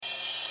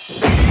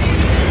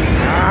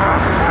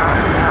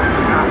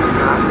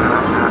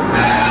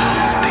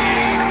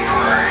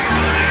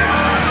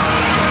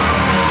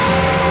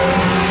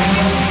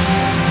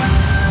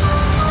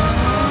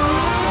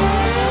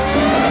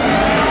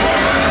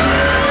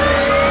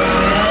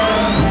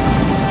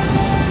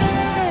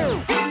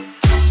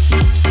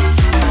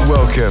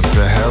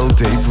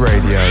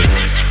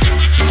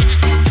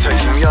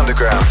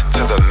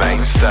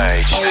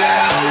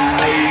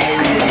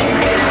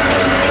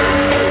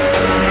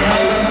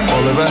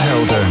Oliver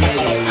Heldens,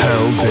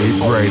 Hell Deep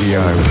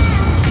Radio.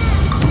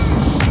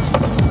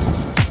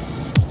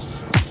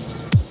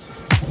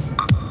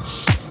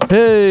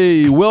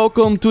 Hey,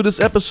 welcome to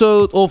this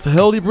episode of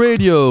Hell Deep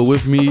Radio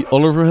with me,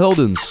 Oliver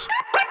Heldens.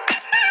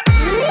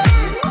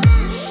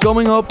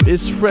 Coming up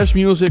is fresh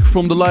music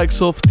from the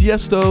likes of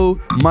Tiesto,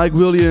 Mike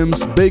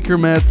Williams, Baker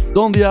Matt,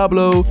 Don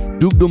Diablo,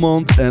 Duke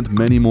Dumont and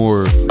many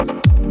more.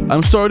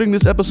 I'm starting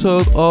this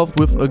episode off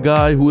with a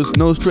guy who is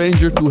no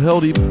stranger to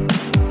Hell Deep.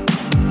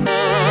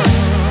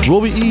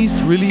 Robbie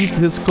East released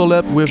his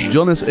collab with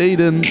Jonas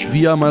Aiden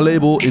via my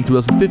label in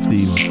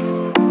 2015.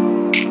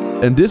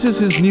 And this is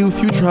his new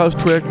Future House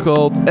track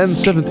called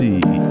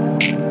N70.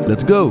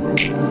 Let's go.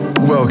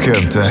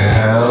 Welcome to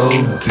Hell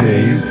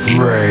Deep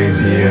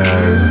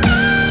Radio.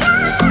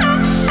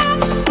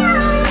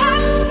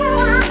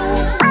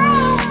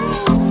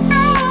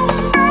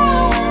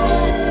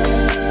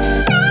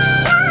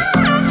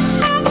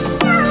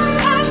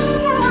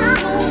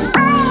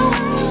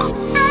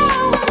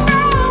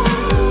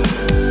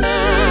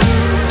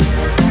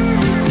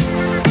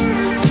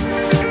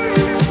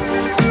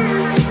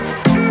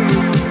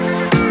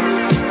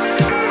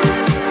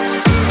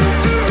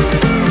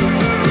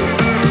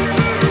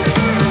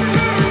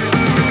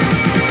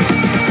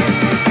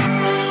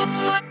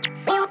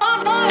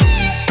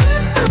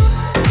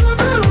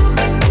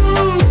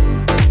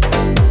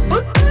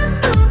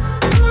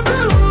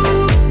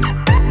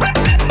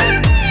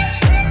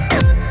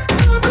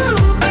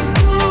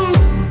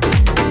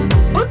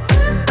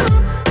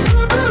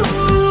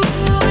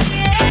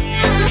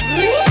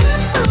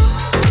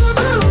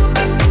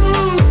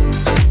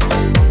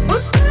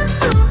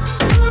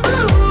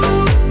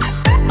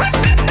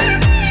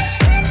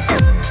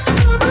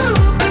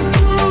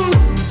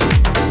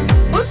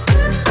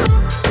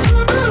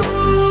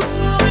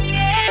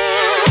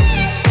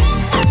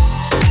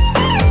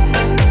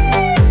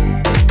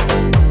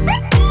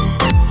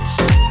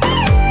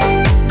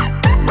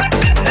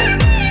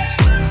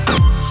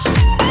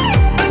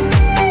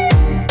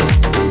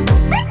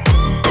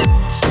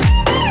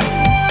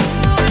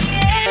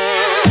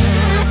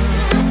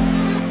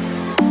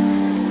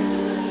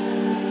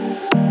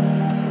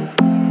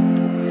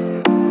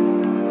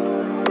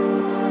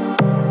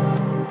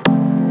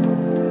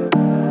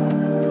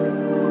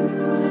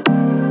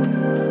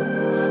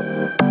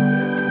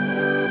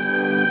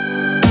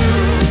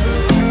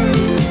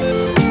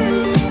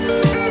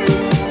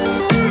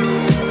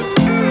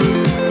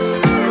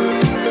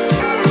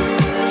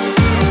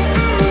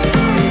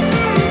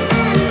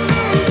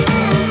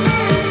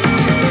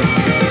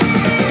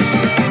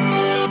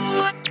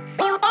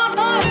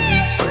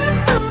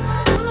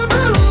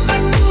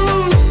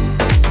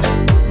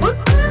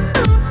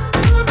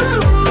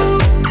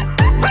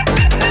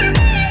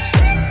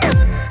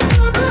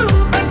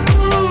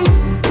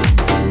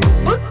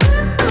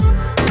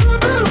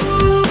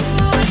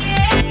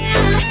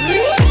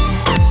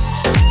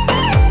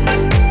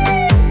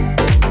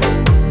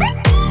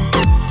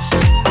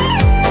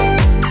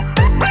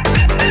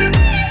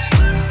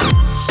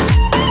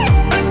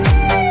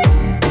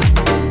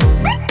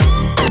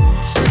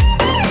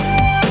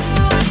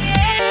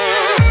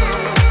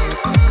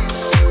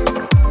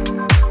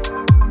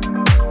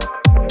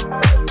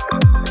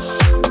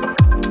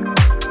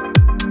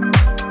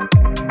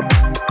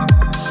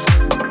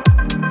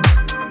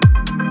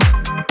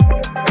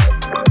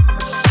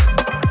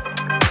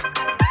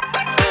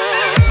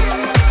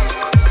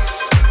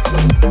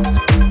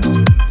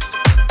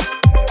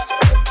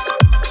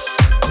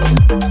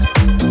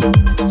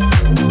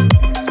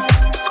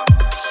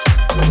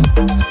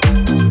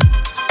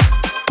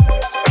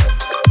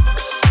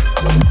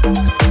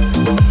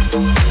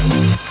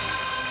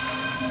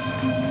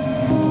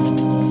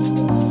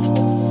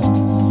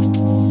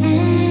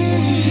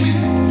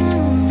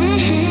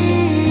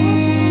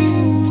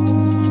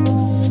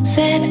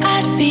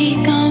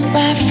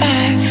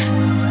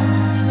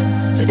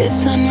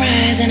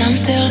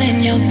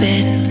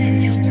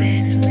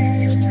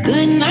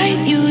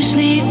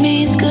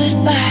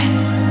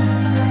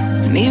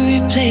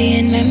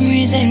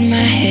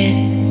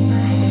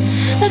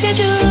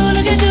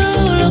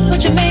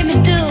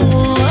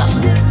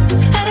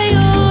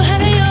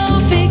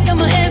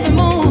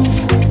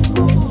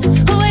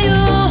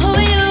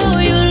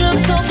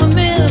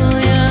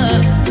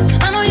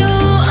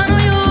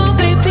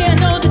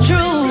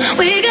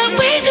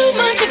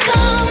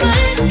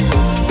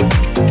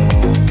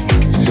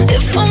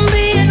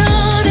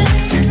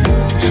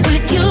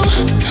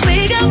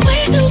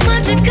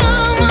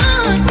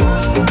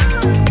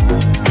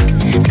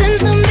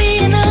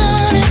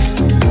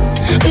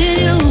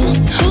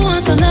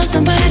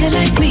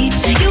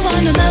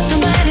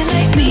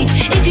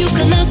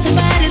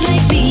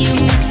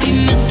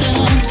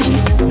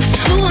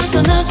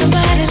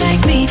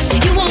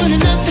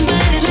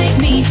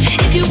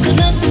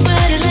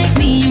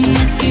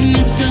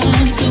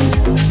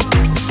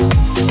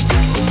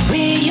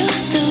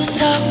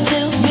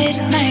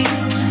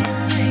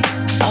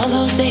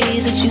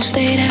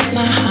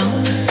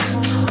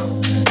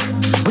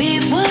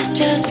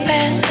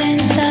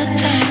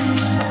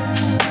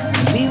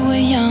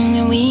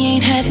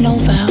 no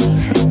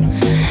vows.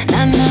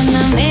 Nah, nah,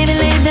 nah, maybe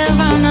later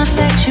on I'll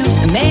text you,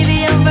 and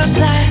maybe you'll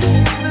reply.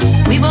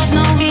 We both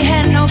know we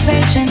had no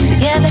patience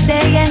together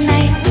day and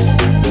night.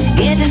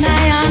 Getting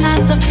high on our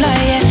supply,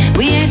 yeah,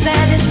 we ain't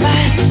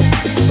satisfied.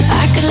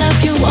 I could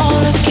love you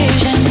all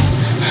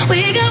occasions.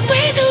 We got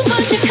way too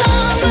much in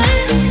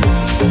common.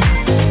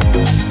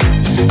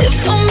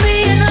 If I'm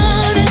being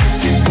honest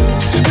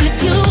with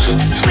you,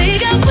 we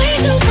got way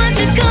too much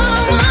in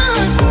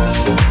common.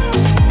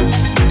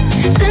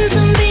 Since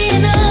I'm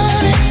being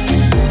honest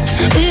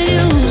with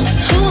you,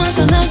 who wants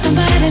to love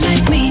somebody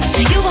like me?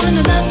 You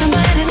wanna love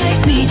somebody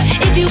like me?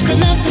 If you could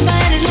love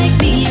somebody like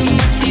me, you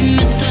must be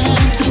messed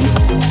up too.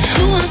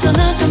 Who wants to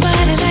love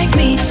somebody like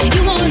me?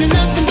 You wanna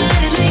love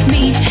somebody like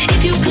me?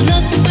 If you could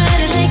love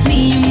somebody like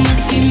me, you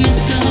must be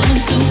messed up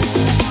too.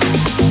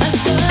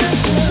 Messed up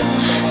too.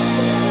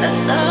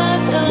 Messed up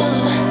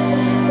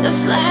too.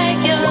 Just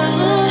like you.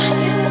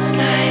 Just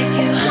like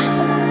you.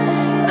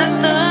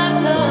 Messed up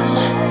too.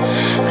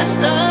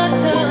 Messed up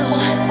too.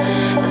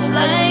 Just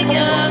like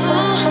you.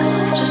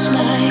 Just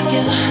like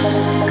you.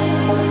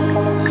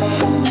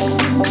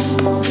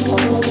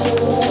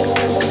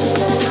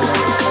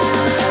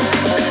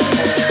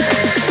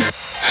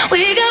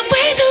 We got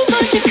way too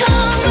much in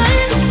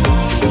common.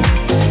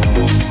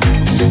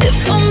 If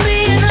I'm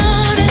being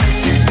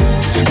honest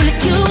with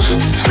you,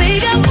 we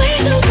got way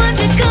too much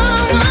in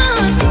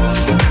common.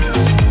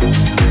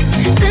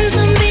 Since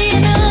I'm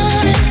being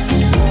honest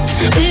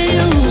with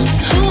you,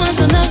 who wants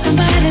to love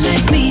somebody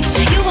like me?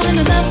 You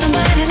wanna love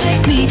somebody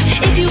like me?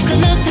 If you could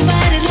love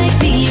somebody like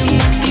me, you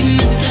must be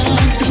messed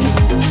up too.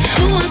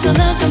 Who wants to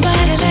love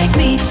somebody like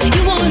me?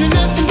 You wanna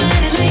love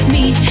somebody like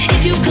me?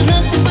 If you could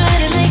love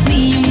somebody like me,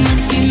 you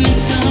must be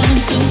messed up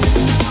too.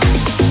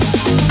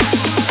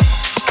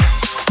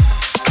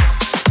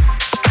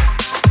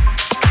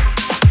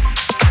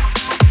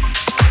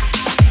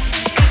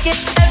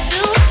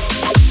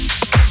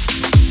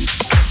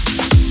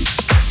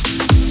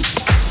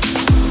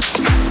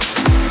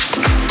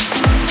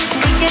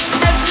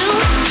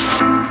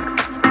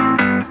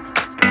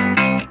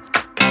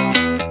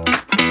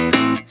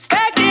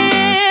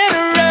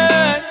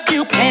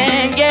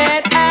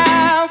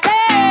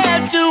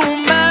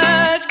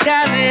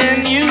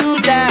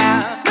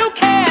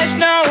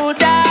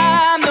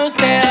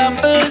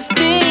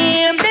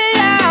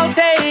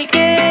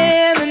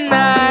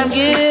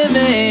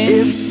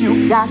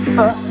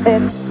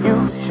 And you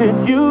should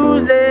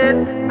use it.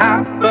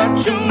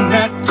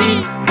 Opportunity,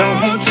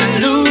 don't you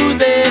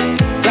lose it.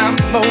 Climb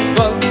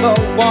over the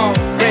wall,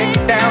 break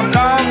down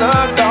all the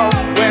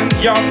doors when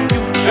your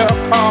future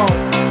calls.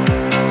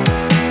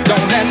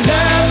 Don't let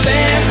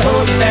nothing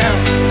hold you down,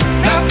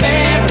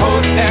 nothing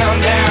hold you down,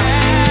 down.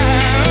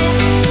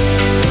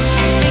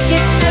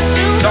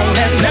 Don't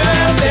let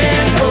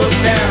nothing hold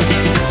you down,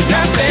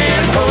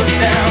 nothing hold you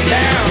down,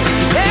 down.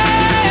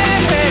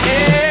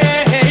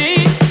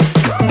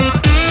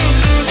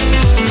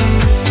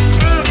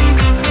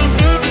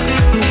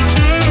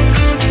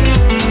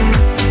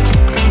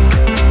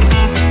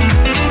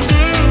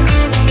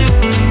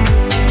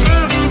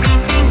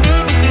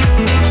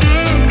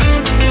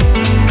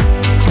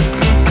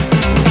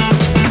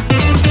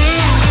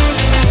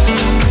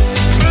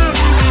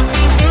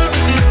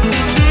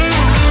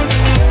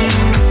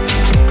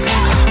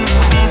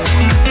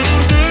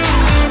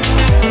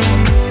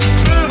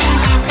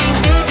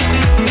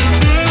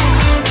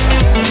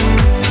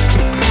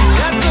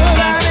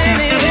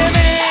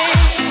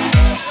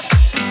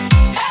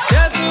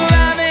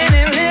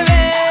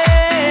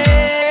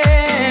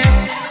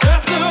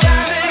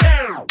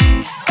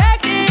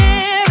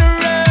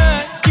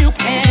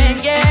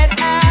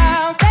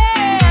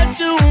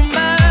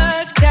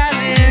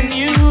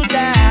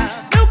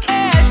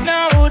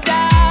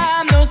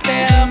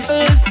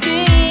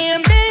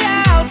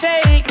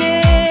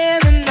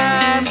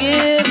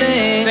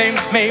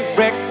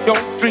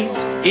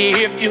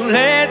 If you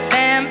let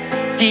them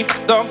keep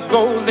the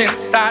goals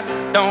inside,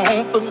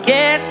 don't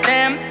forget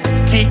them.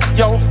 Keep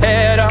your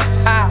head up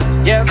high.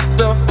 Yes,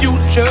 the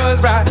future's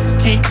bright.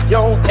 Keep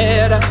your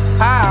head up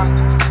high.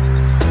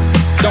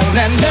 Don't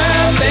let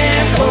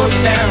nothing hold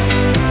you down.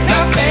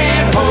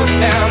 Nothing hold you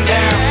down,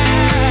 down.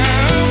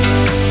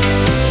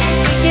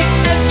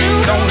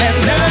 Don't let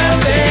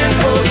nothing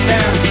hold you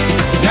down.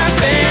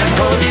 Nothing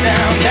hold you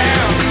down, down.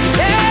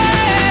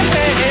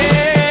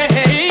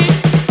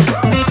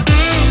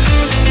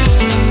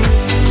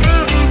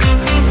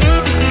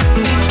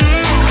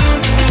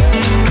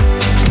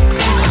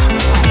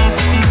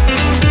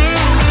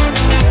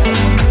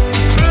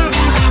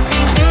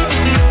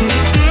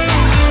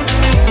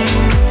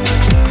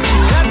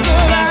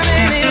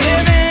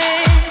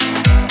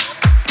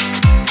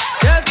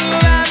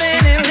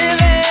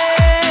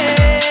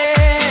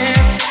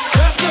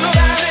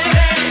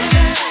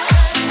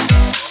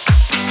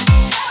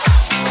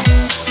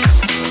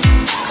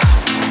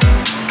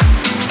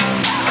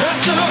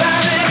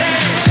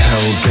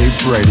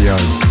 Radio.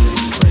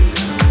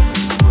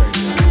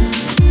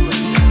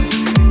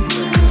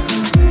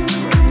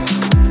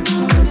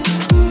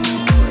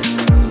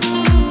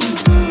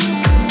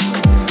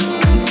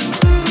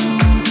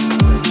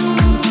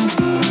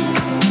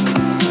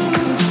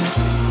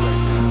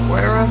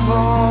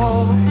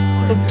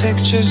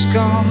 picture's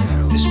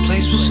gone. This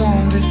place was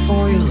home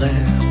before you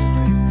left.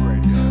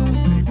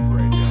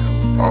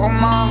 All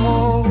my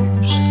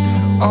hopes,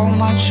 all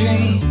my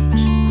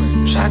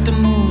dreams, tried to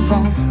move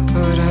on,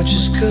 but I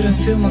just couldn't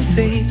feel my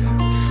feet.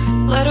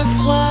 Let her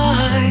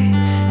fly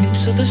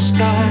into the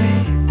sky,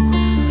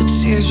 but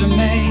tears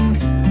remain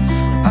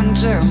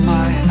under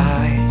my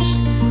eyes.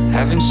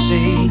 Haven't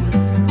seen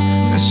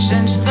her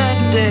since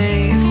that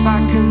day. If I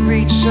could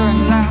reach her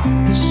now,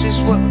 this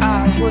is what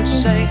I would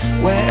say.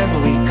 Wherever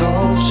we go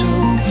to,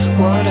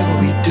 whatever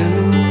we do,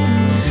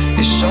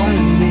 it's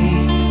only me,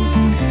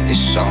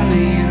 it's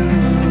only you.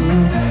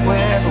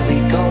 Wherever we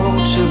go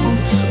to,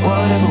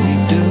 whatever we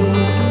do,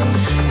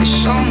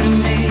 it's only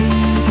me,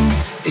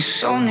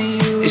 it's only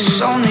you,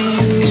 it's only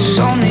you, it's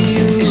only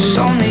you, it's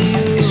only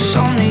you, it's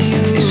only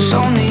you, it's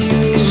only you,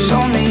 it's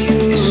only you,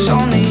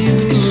 it's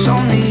only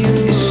you,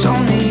 it's only you,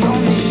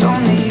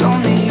 it's only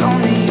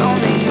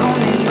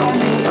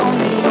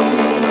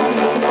you,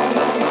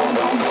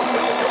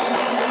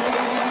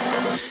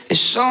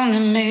 it's only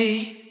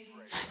me,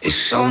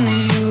 it's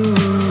only you.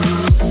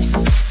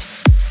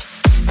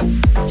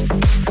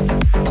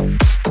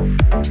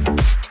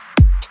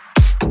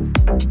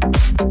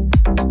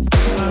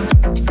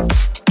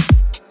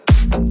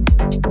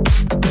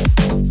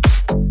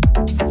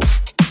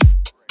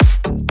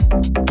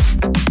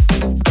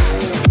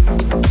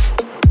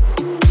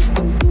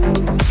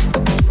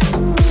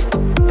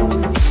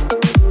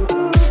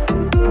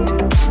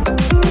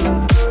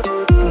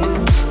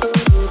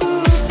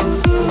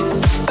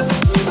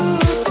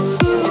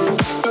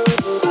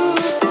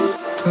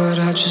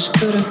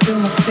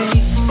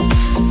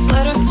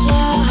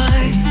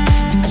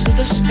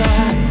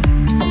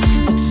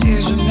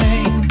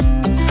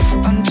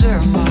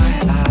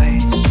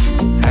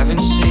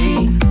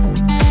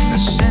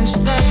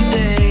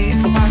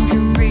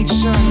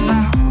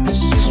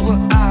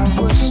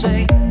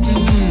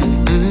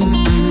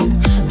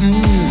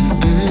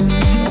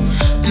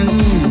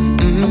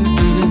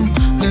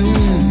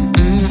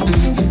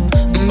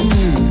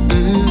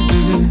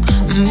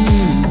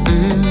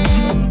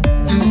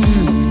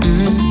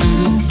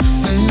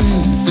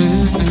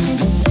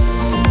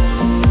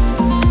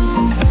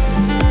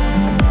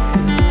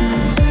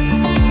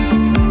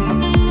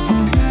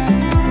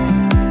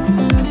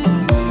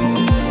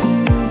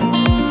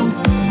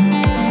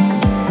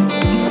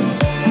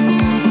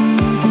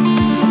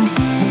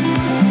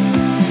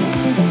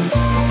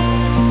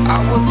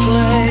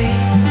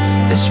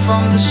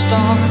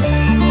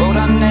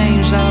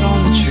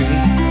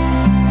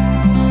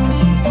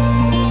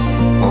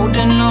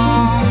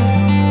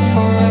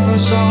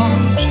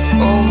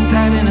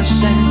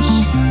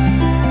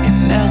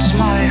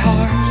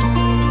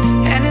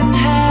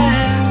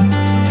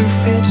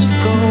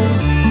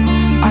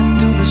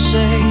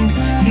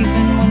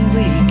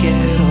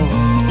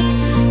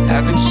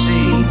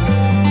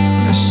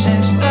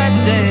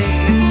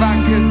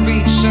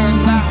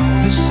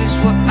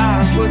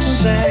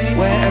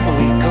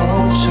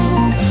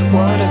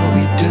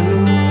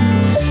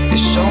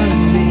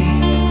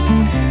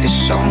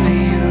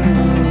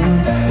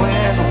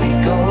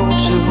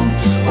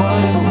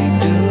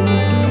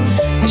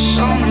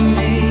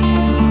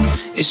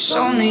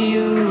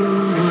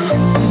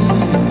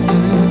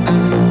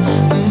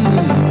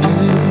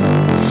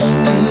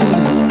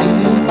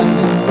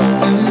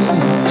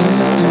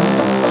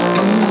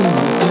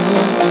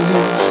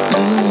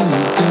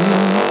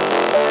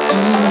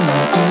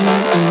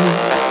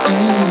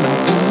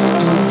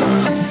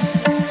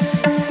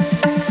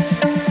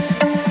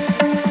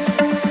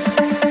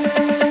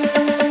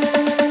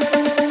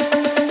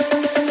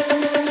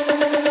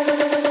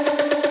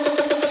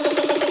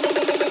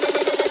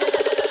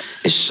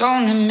 It's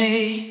only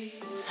me,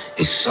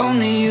 it's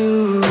only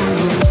you.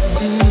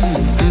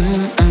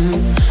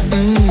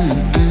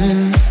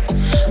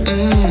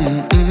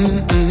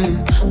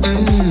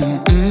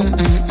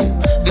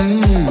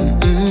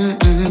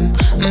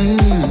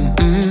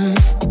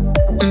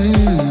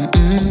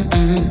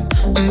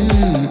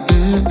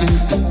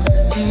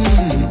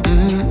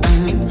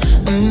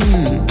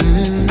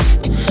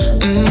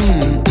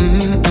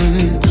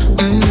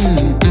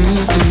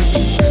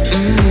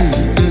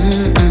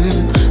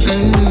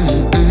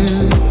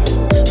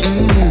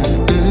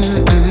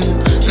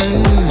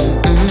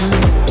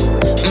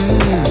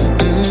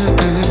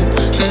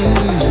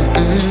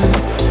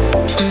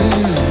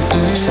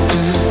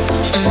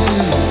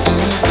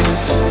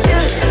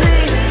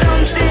 Please don't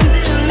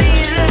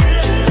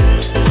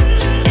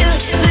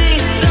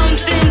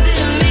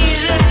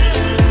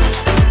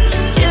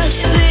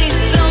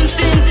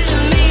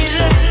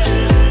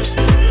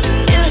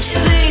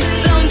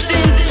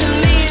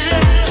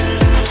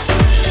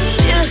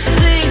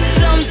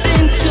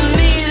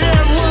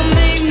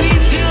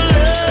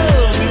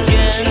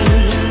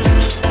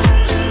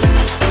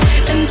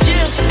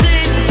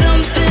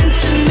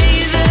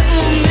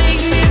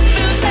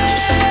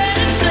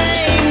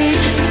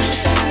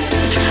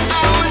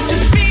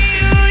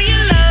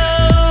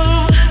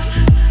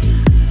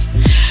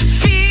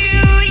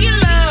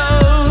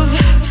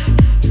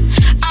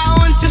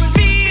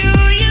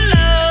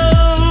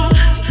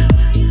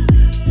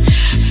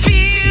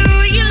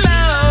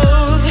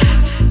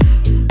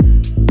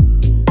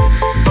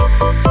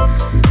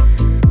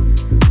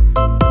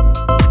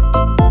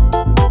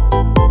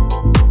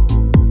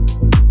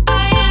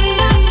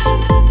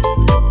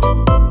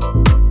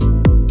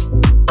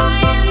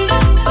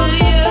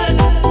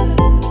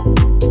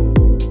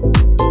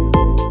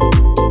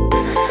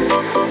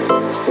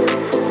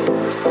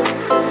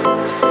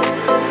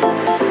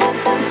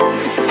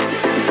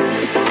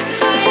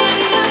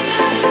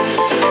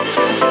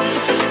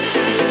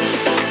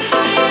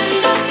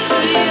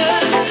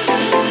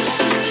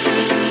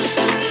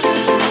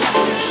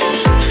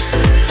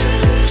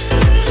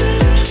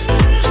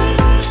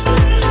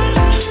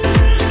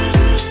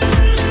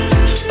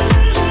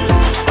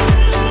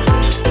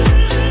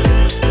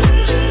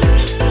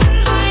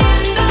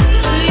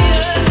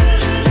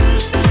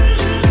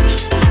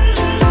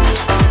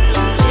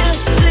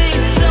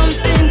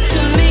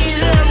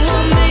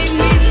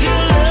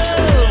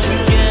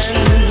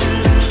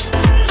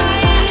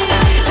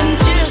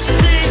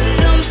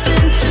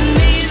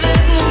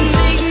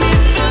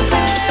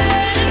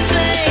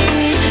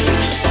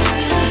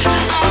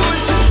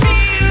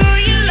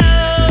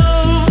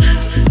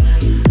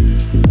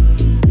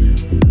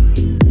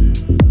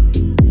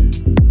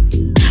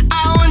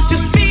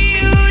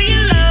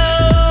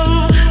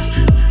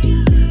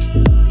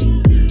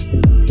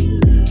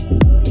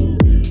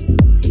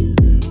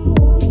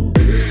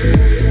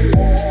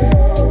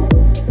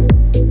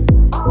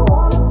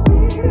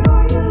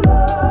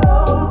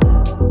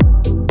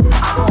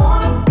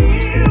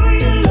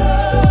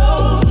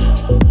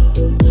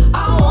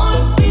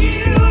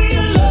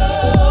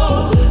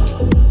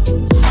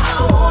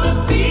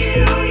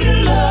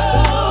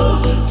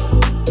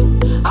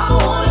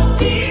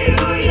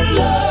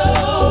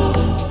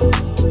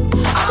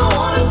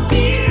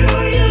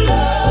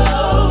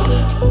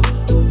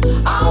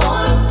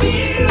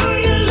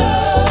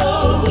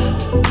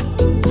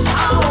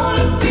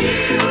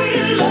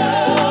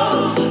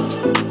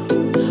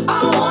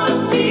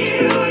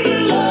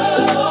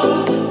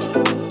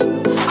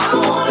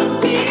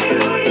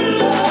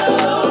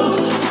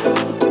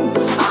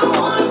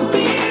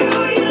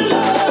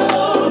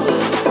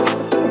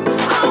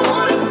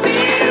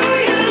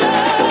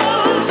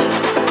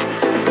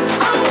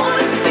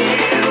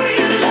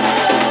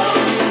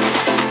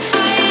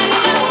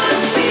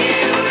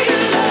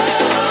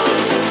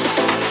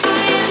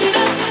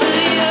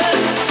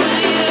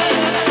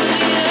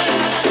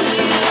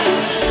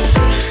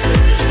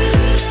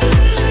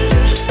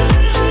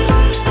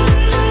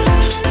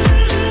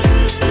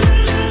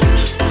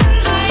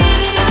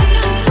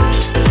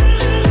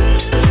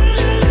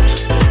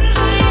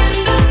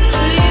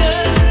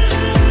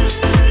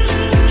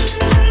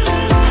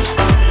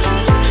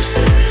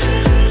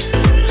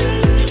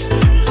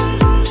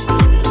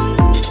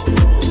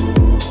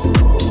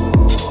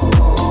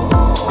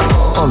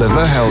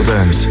Oliver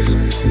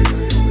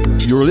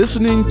Heldens. You're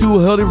listening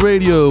to Heldeep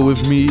Radio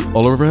with me,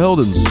 Oliver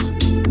Heldens.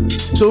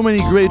 So many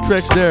great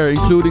tracks there,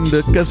 including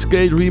the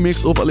Cascade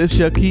remix of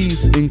Alicia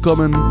Keys in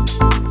Common.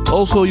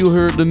 Also, you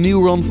heard the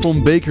new run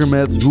from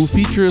Bakermat, who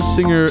features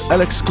singer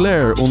Alex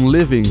Clare on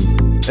Living.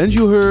 And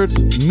you heard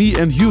Me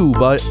and You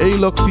by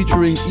A-Lock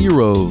featuring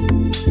Eero.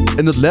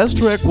 And that last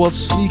track was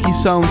Sneaky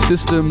Sound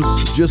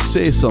System's Just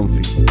Say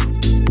Something.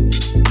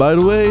 By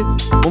the way,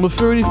 on the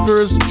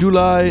 31st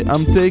July,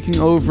 I'm taking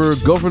over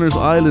Governor's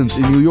Island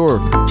in New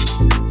York.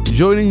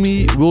 Joining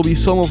me will be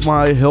some of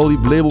my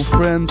Heldeep label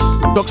friends,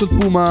 Chocolate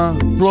Puma,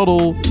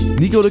 Throttle,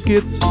 Nico the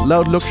Kid,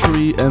 Loud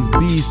Luxury and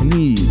Bee's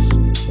Knees.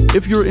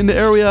 If you're in the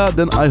area,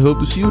 then I hope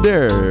to see you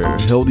there,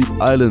 Heldeep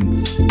Island.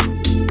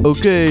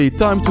 Okay,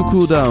 time to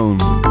cool down.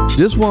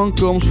 This one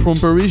comes from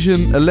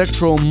Parisian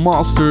electro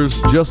masters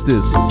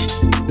Justice.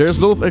 There's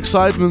a lot of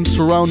excitement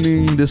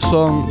surrounding this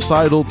song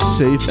titled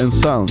Safe and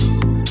Sound.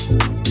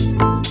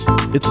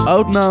 It's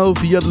out now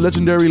via the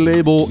legendary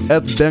label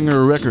At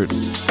Banger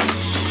Records.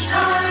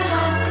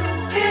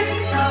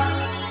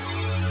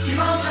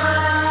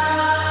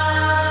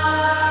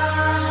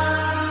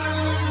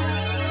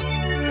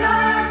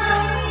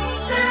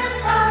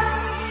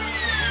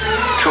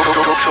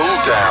 Cool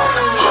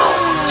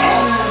down.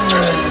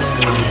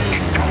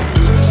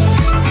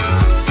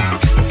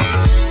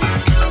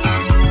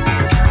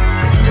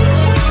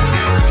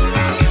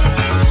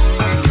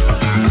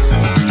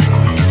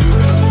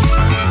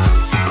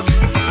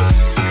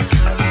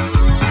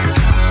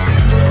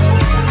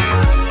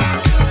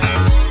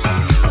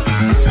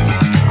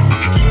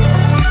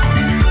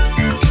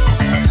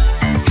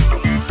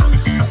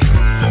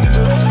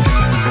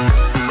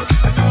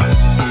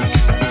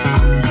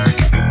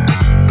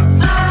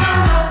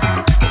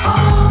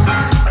 Hold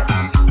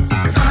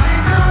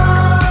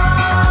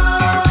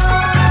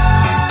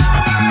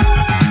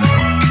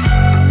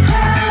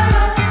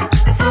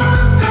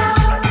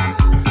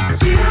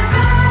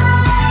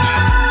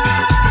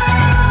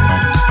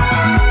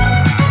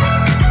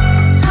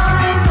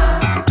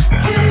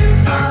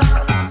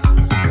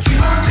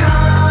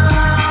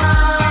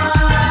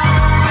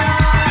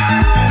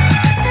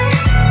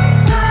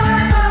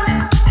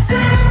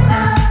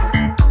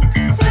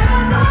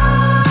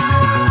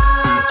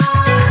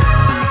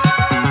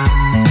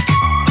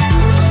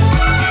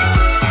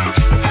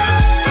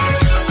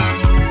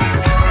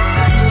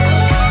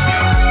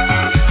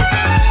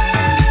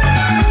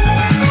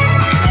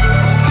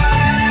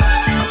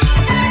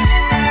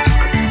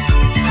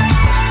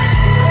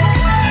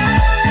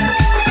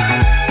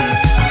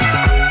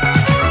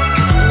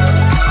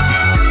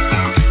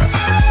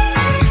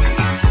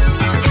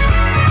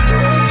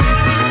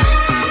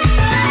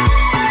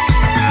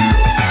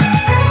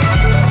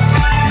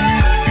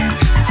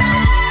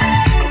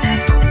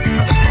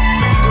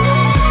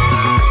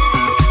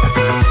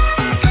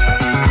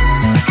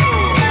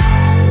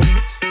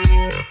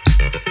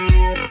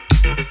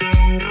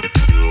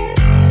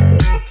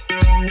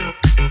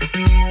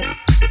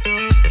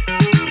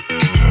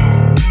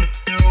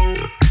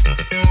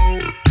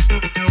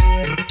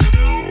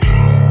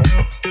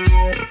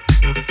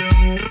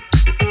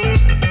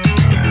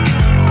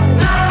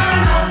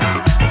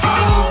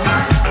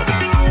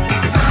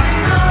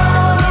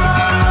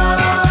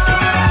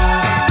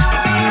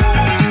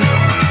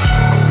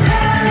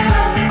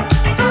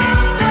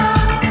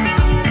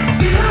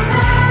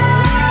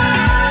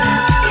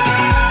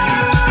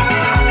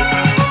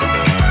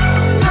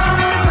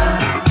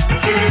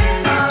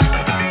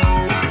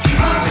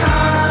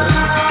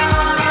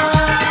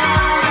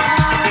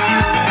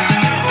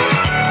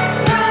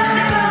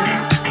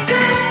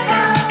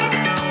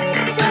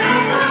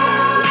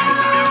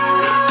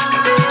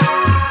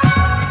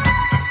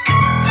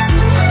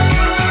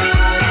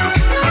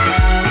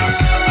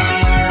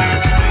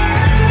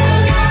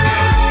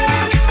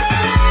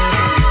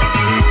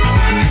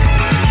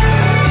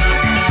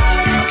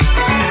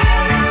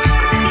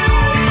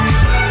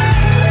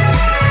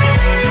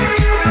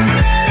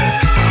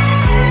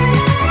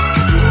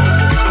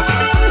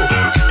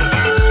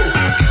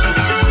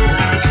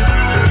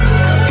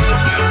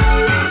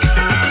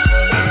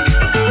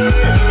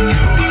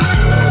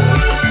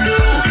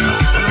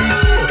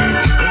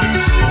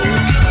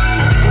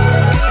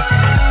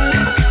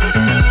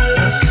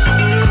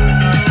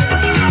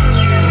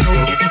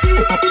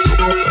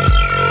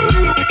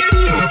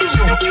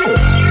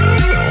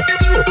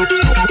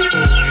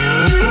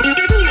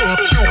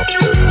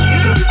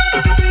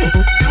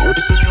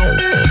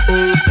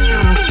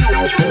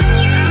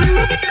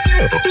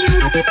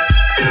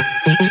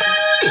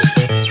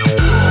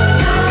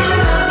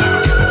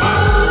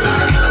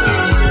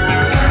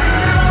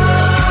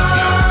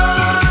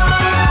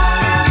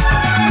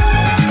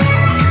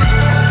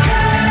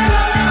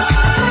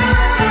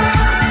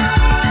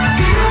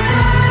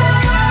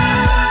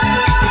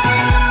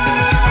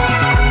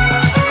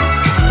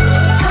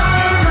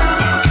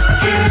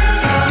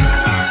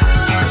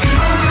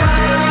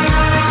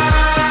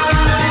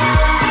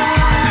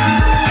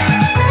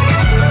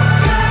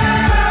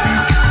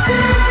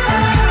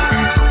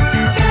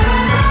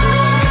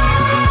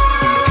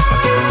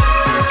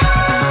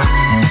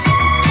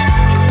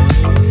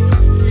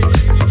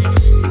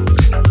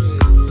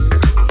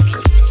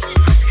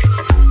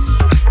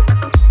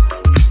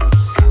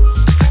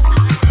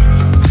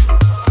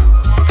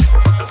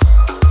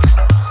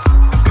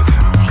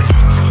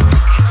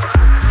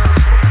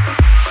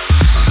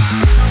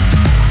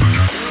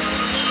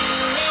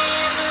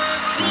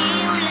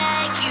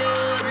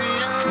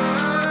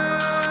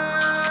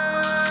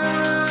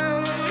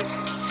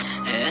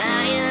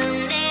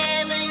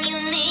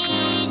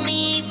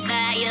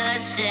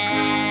side.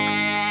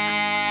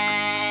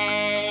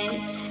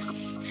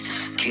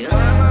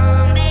 Come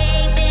on,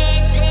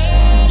 baby,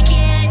 take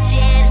your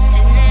chance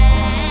tonight.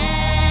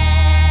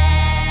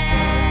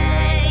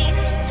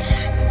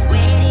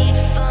 Waiting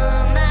for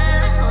my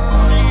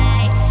whole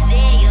life to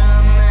say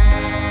you're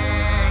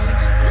mine.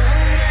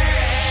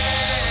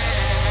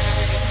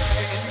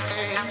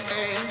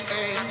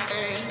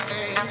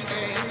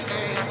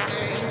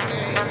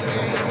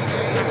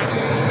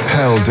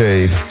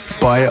 Hell-Dade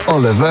by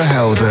Oliver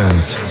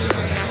Heldens.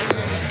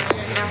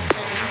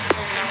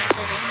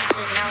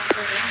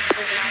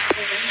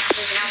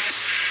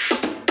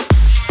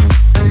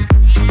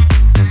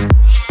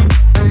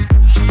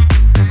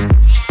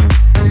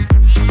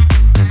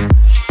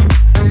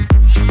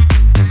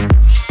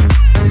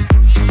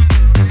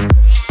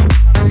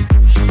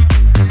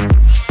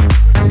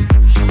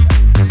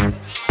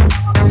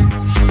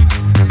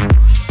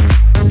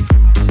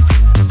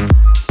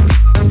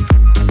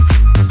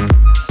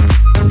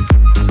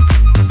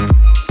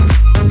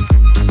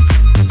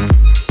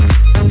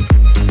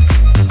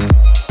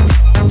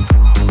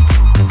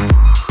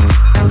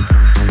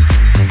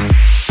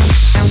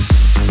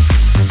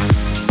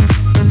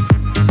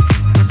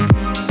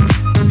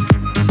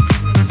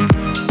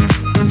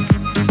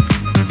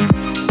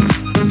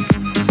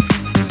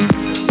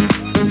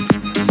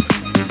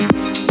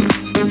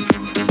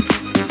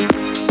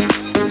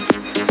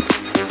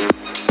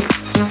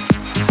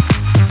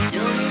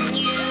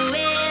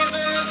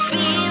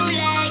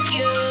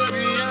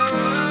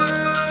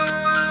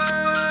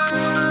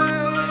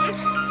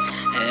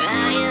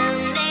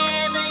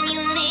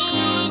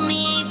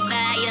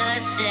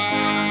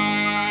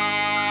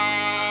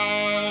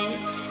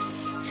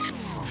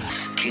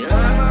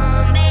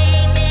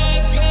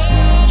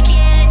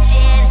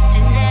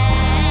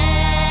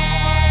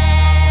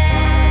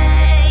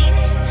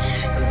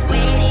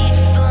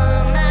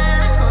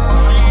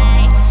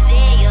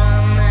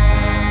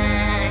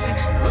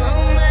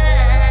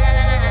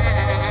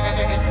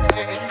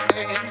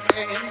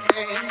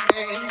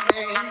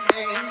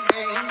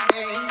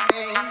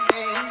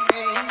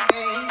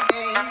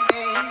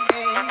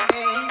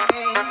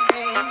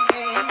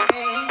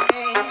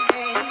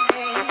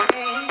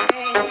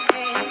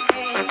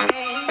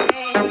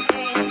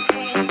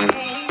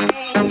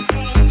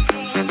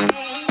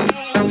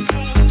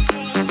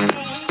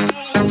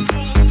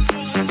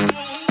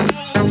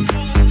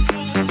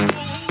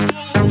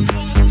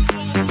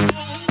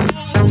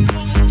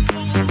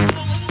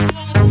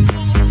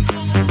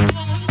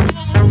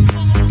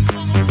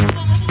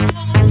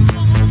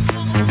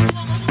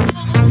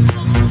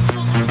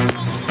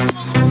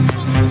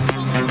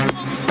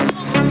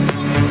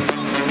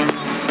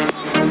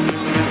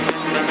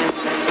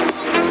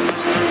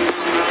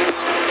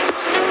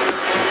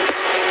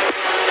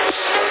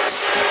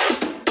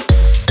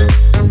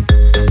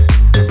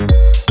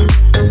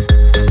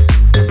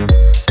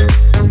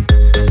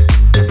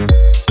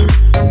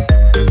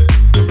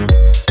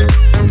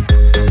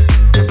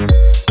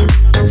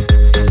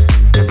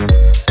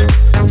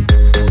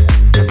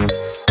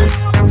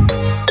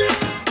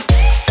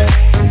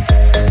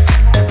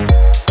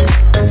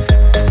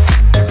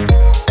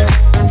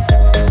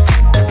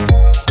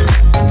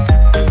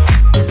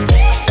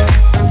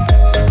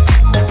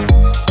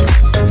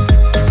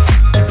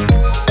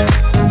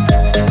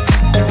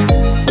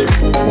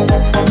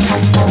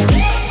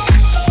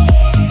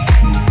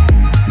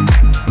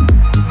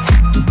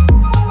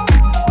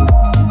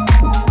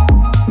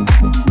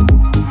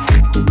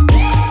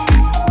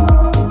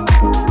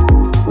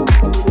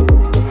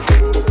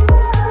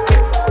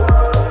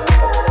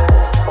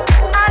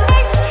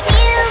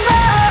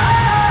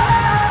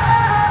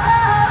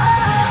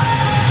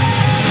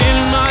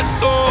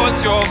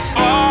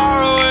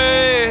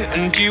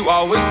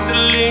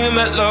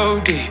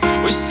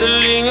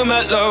 Whistling a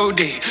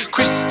melody,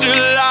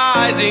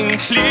 crystallizing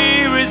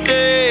clear as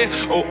day.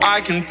 Oh,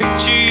 I can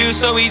picture you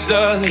so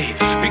easily,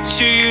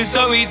 picture you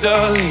so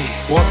easily.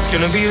 What's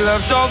gonna be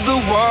left of the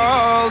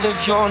world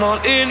if you're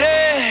not in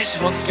it?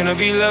 What's gonna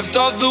be left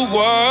of the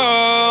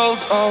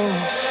world? Oh,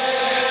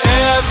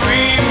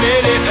 every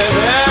minute and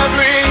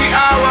every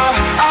hour,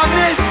 I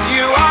miss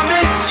you, I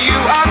miss you,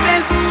 I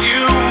miss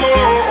you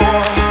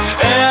more.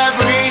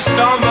 Every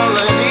stumble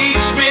and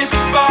each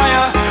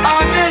misfire,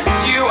 I miss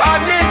you, I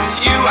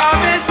miss you, I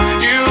miss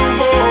you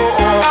more.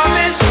 I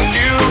miss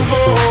you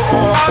more.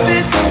 I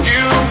miss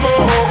you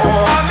more.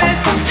 I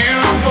miss you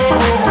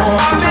more.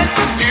 I miss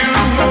you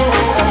more.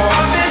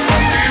 I miss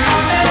you.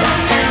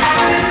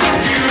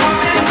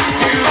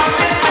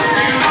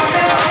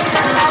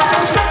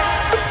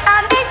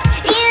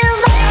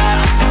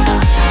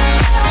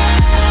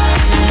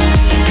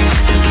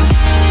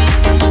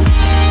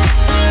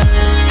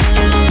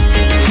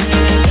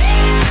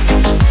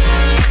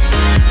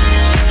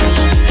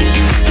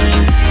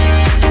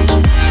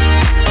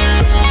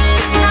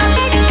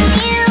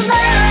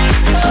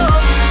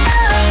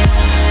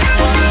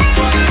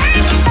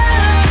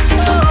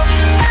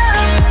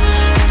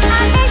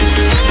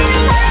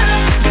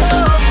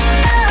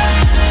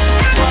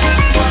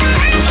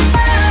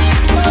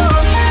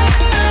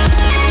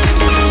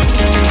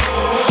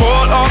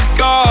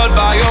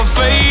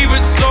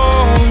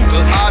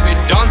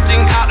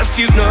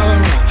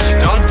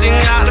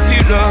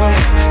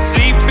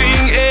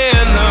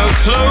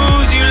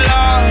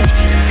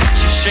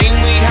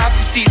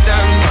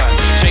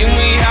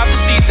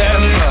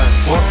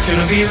 What's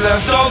gonna be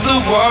left of the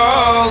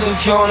world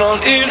if you're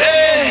not in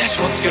it?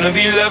 What's gonna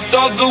be left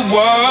of the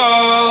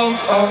world?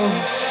 Oh,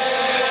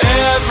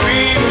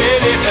 every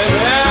minute and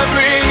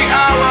every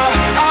hour,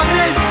 I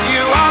miss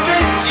you, I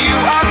miss you,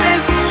 I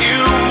miss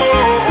you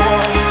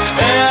more.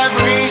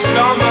 Every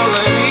stumble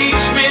and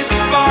each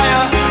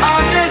misfire,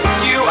 I miss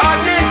you, I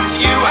miss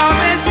you, I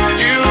miss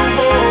you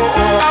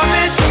more. I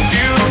miss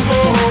you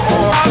more.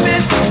 I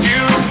miss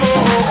you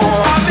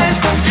more. I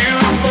miss you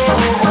more.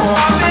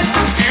 I miss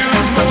you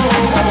more.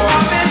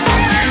 I miss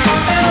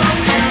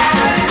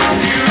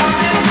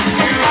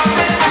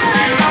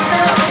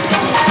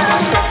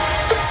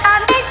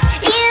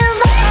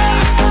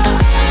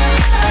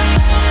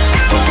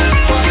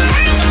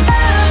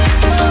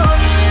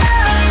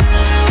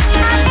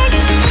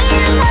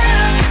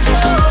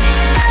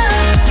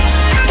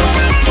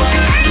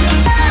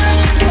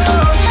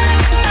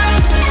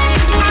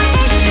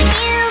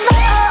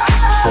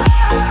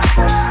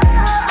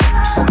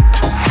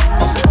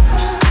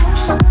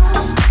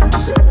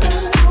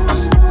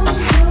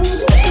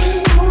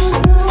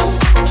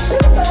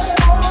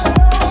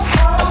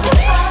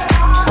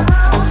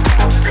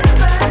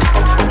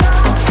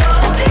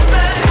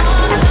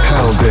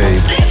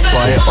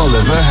by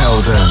Oliver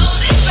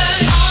Heldens.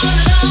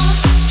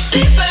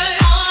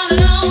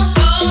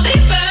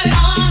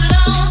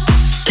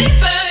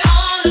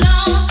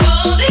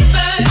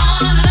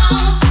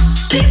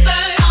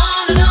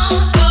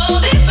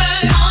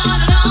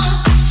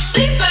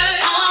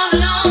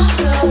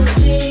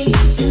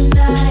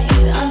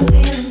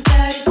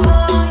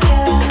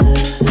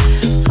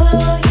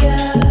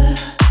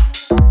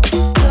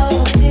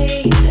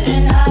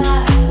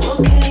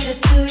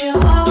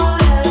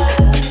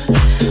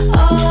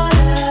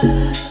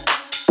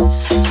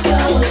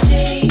 Go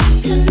deep.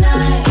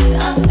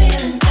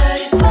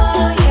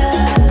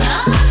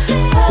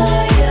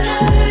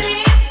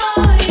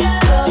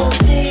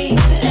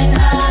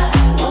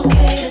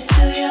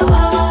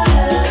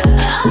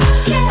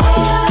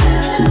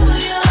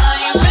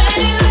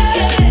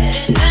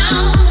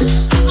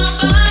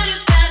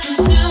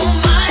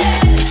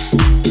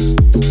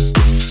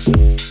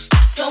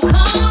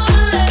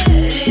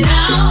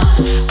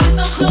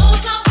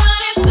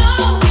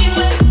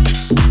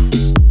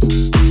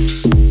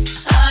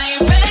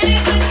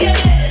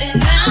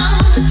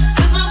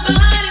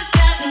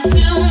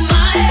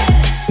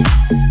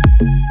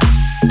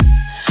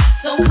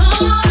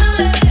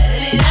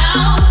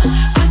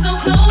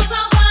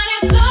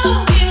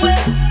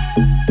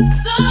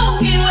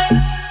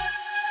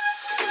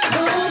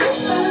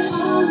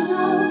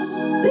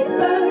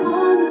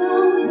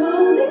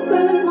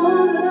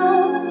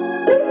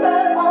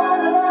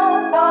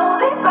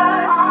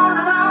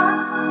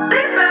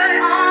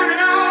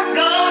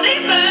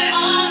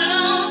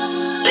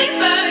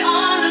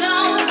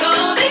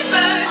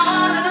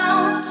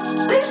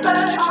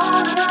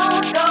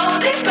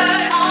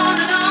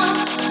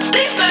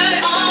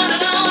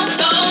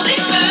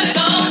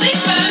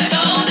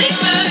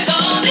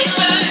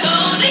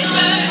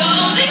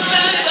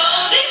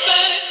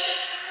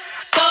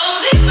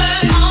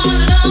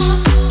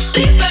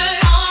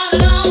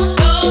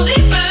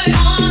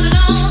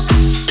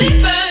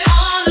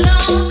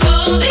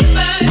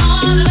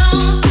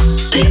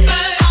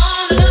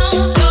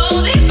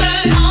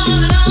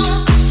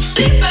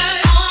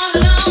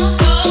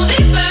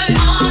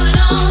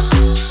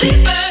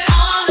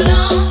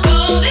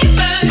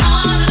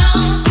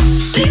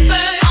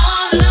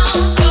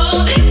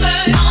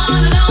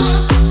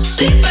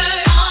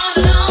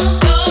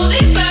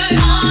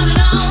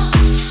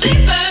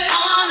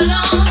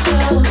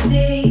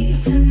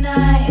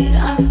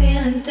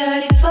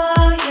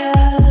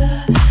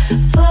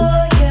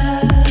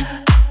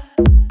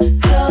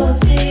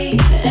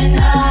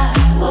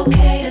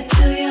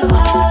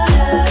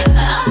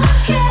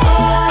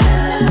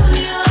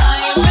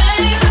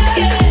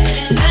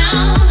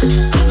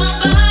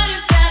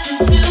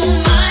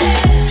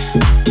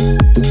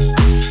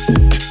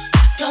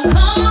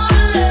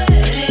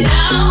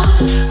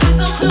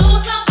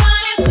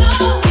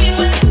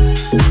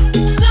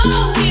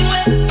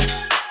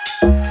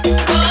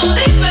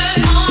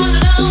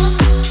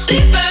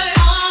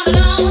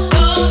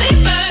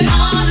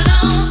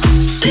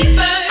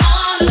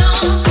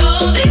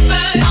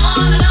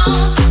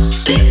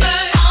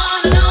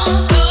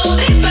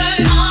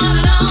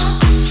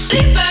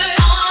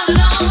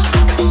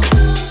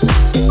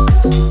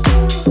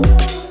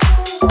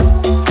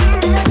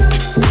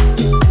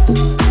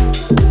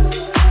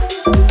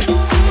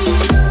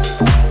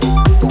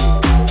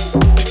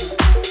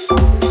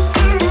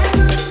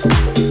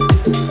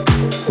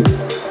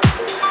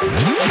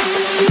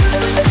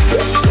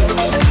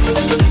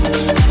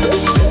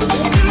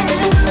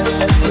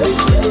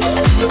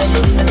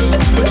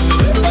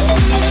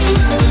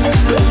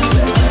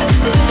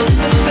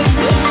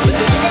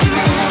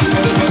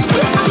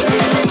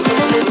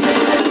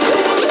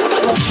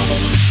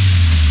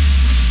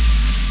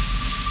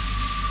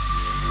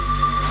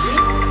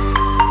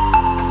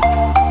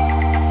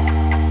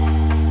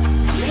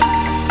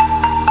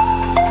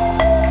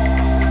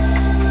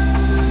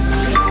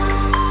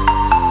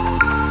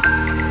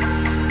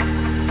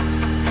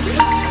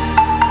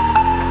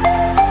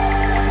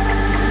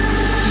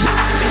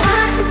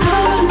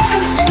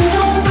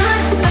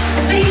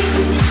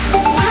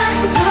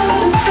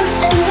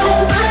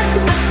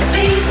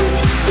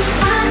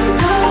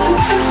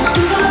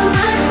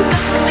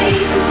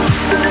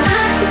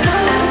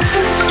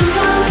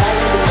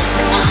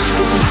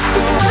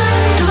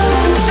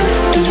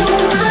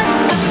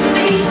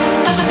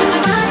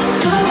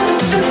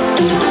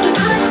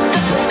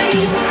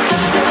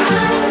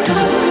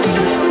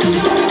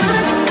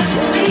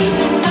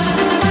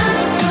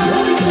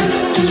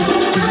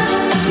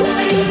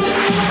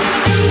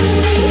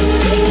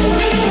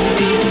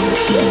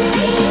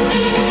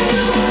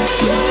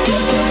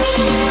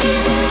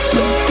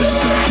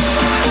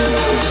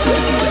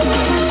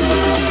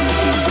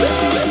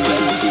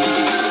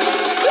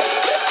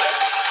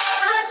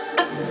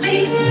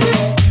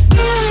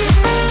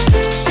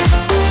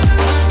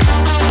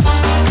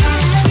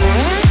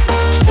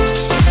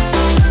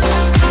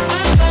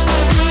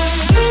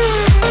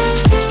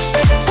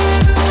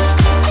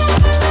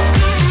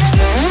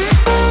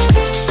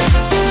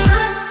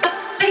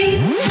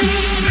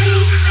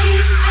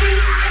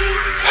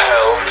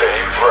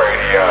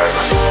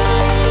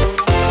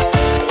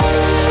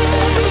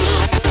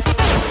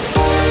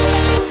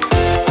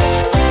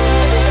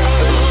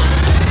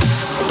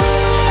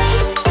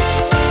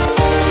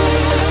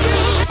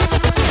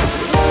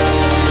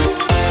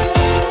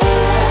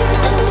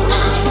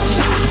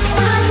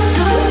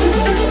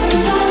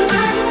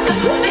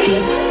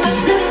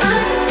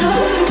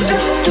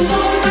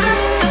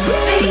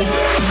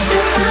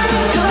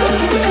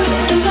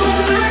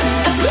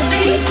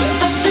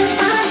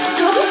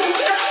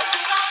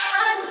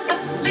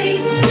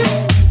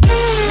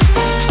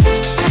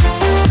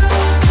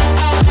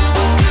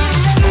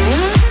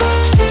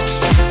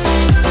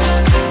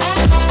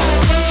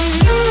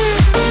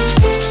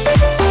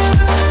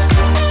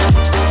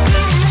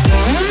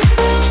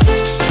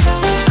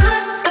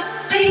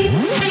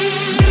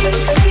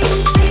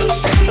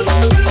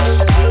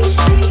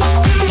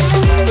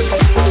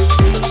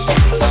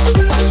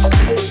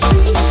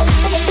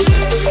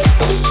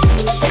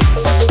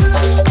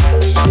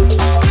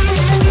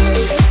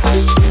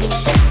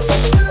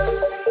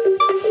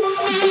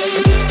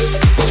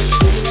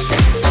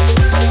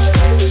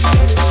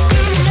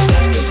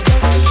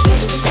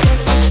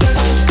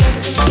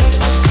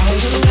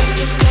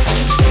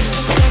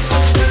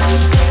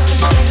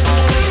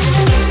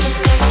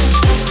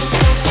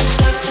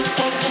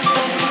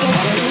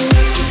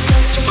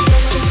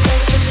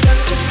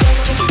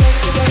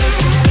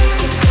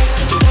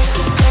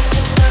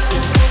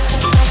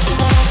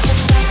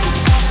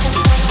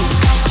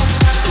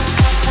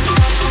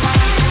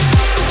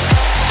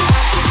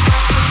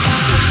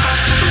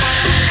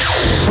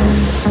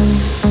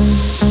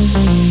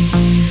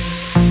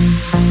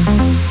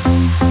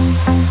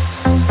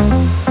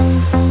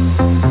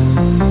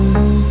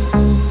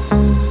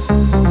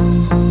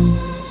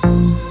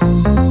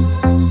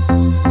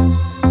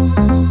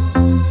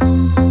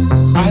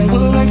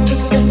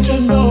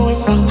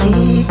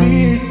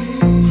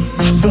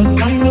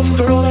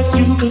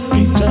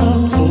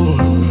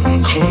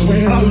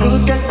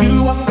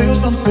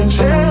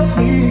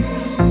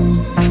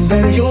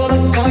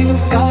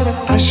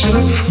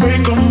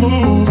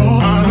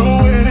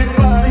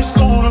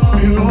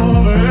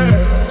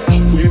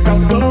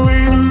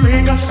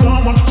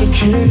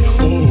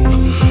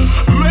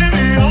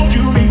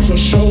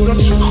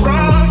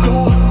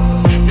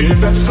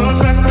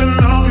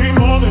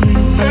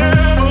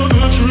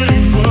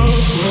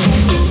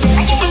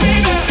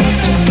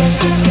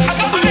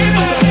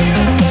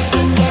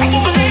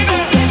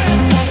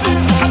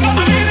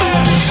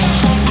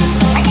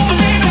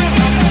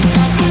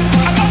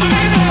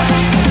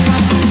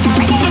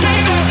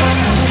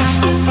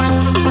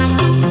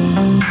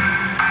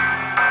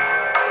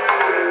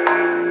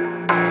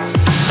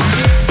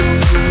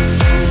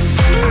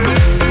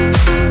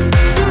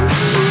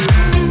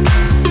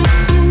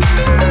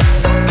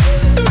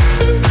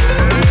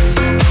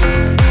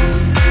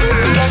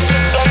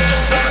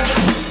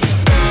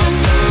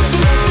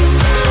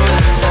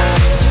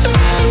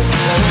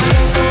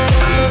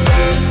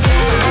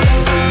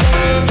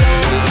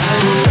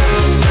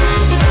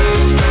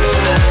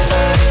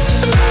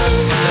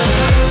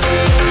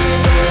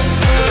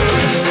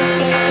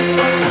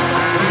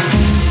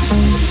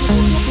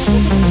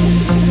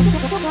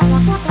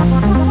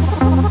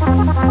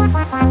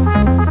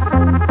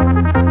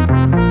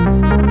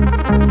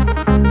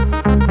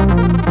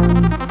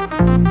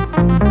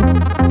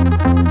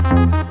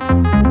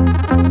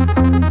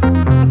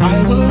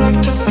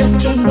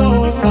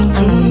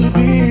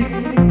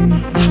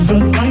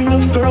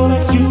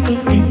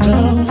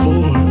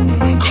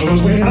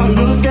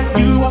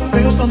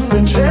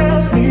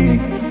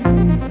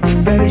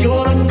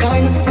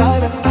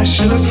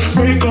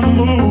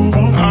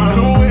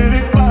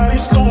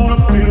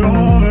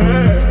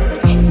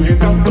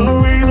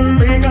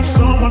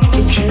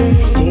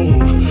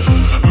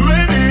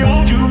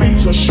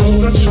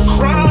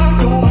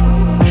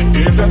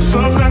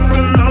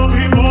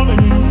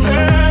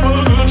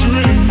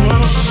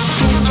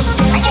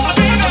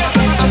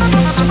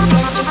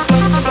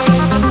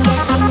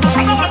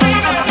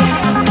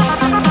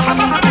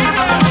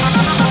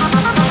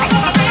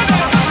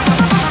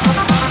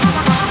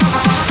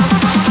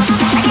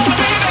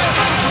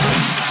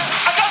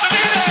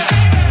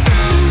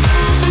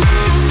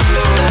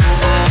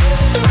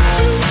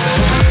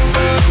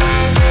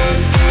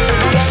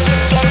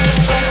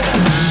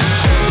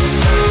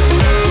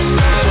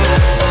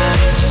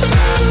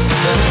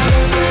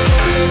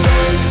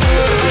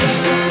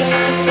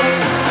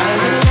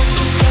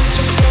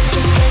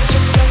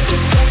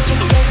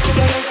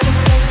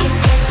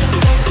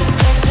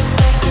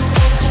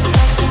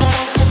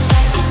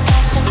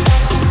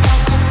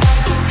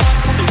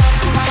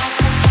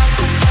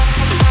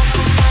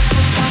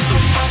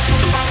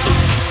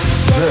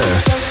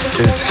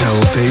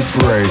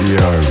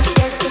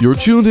 You're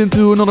tuned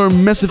into another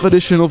massive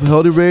edition of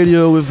Heldeep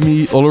Radio with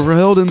me, Oliver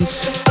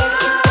Heldens.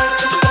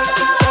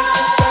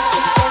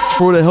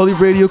 For the Heldeep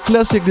Radio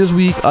Classic this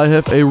week, I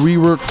have a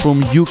rework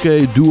from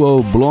UK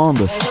duo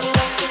Blonde.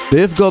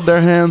 They've got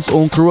their hands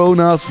on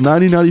Corona's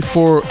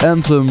 1994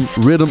 anthem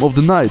Rhythm of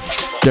the Night.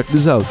 Check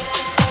this out.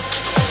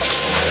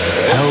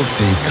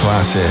 Heldeep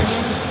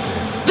Classic.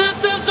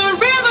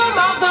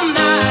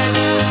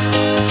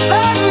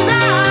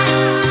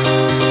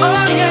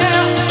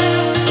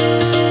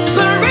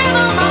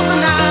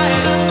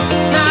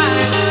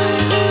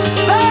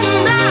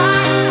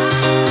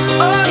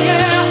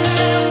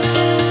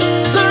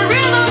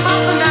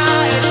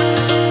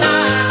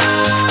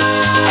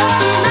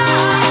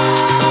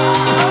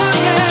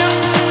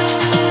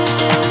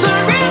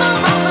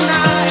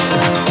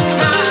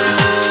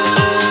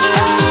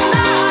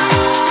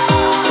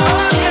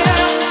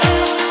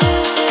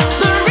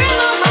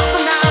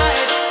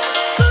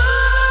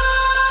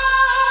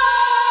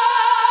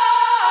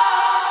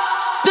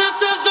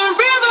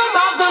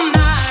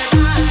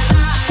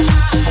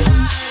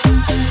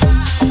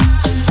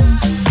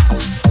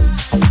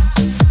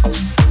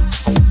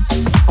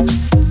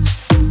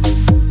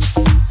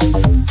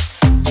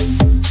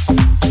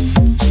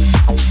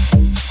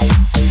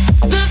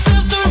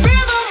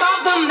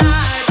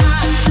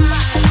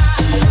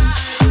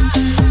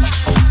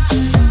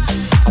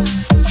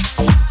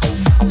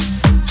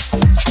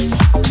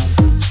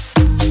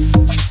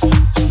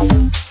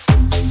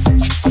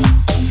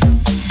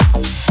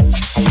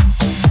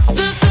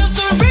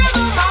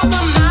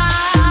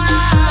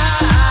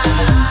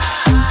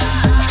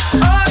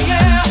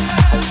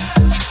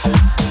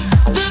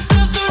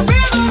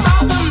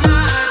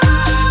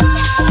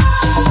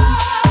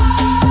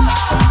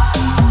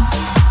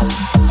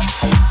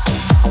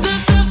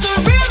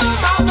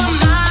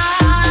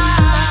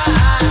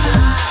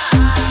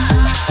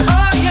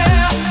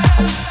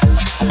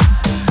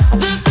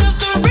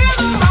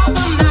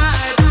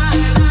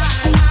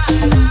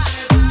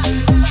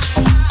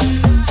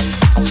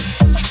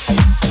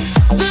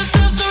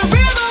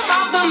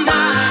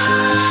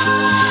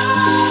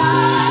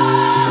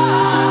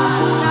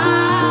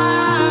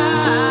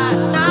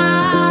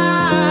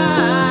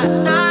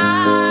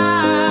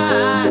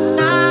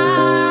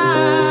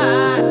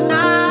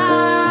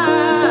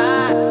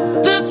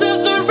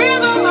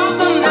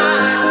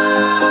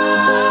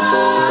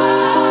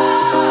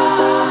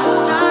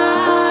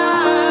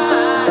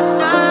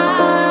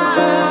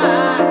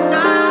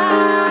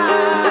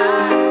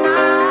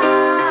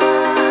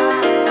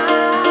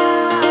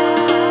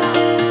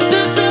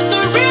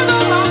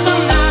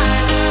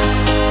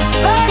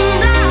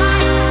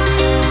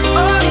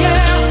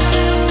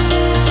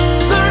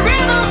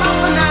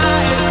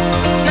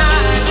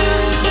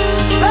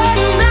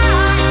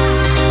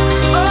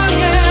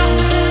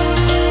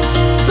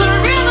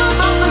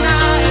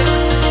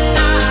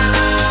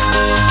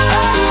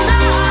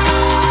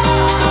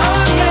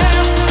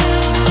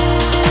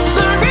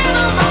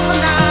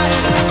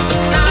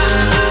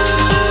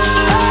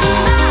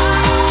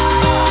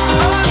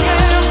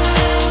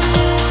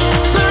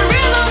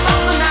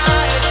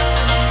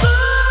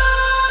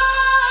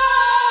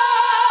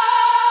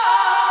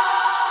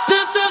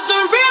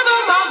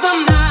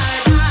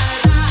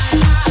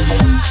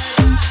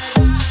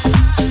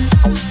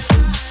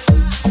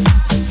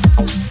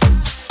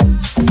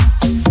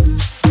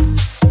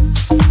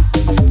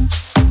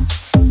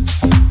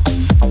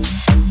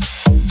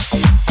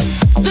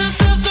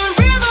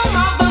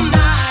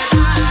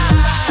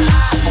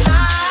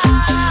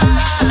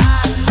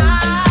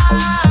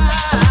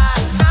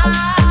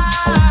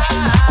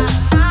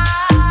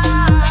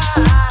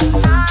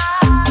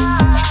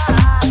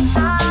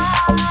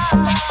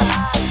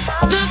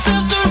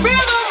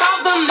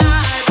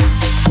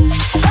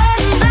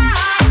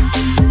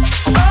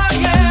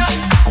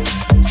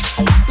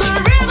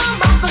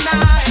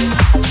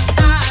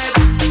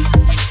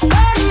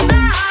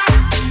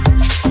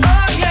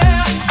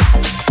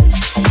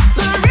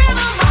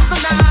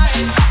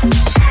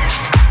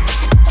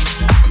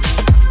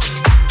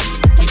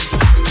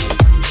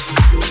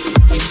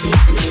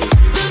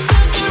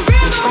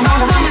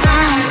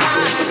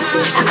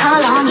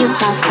 call on you,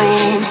 my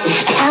friend.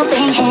 A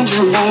helping hand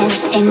you lend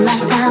in my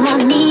time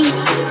of need.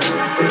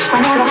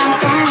 Whenever I'm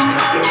down,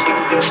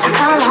 I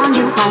call on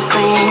you, my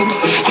friend.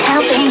 A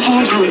helping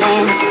hand you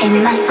lend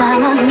in my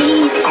time of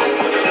need.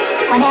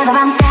 Whenever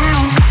I'm down.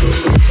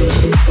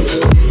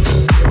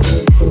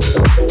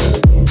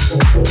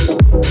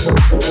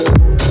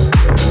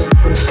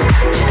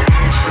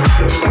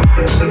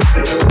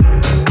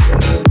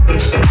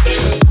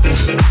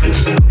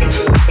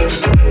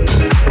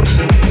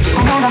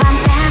 Whenever I'm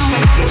down.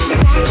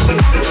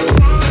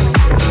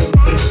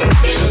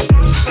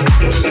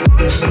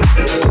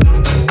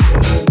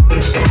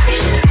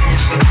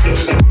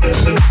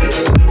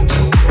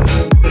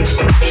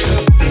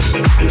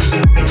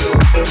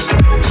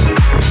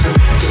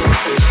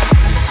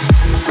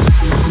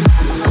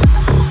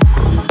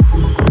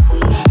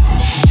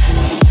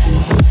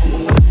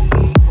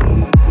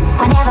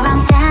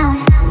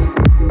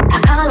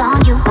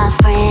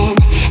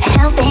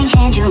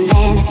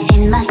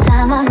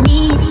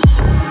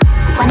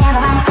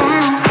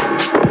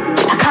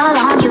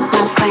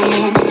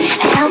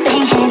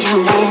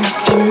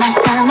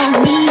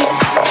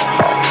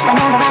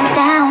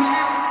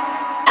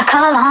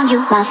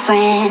 My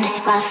friend,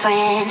 my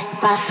friend,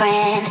 my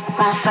friend,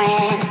 my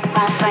friend,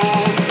 my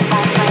friend,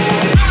 my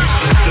friend.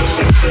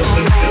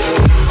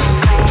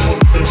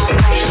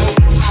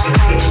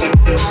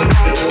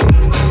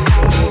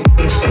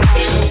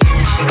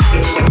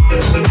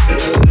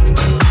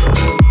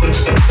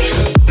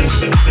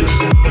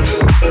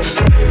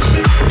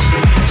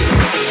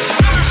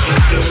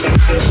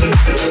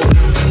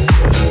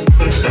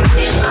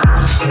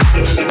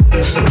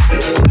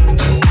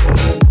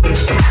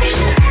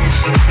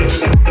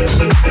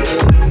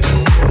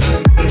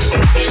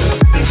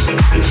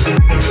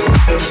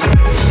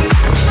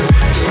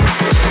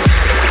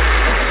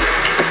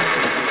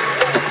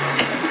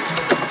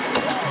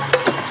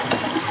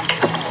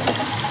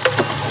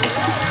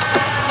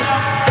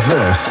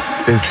 This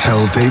is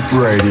Hell Deep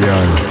Radio.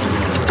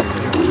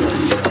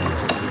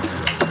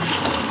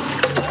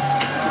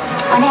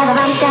 Whenever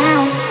I'm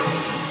down,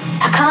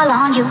 I call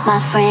on you, my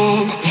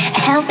friend. A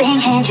helping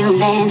hand you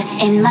lend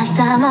in my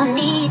time of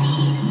need.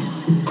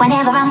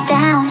 Whenever I'm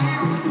down,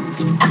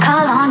 I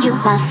call on you,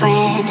 my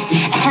friend.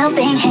 A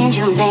helping hand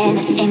you lend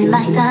in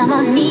my time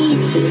of need.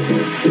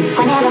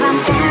 Whenever I'm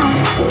down,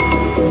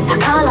 I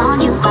call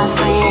on you, my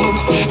friend.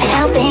 A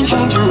helping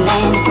hand you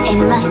lend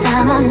in my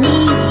time of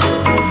need.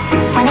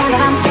 Whenever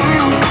I'm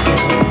down,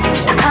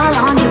 I call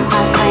on you,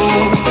 my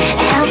friend.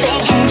 A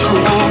helping hand you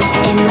lend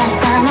in my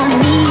time of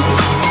need.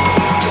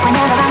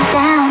 Whenever I'm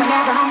down,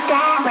 whenever I'm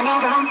down,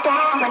 whenever I'm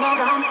down,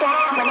 whenever I'm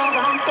down,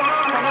 whenever I'm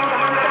down, whenever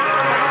I'm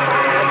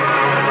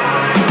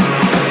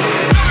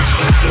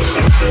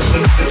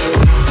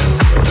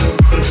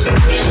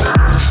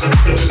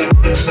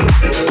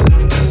down.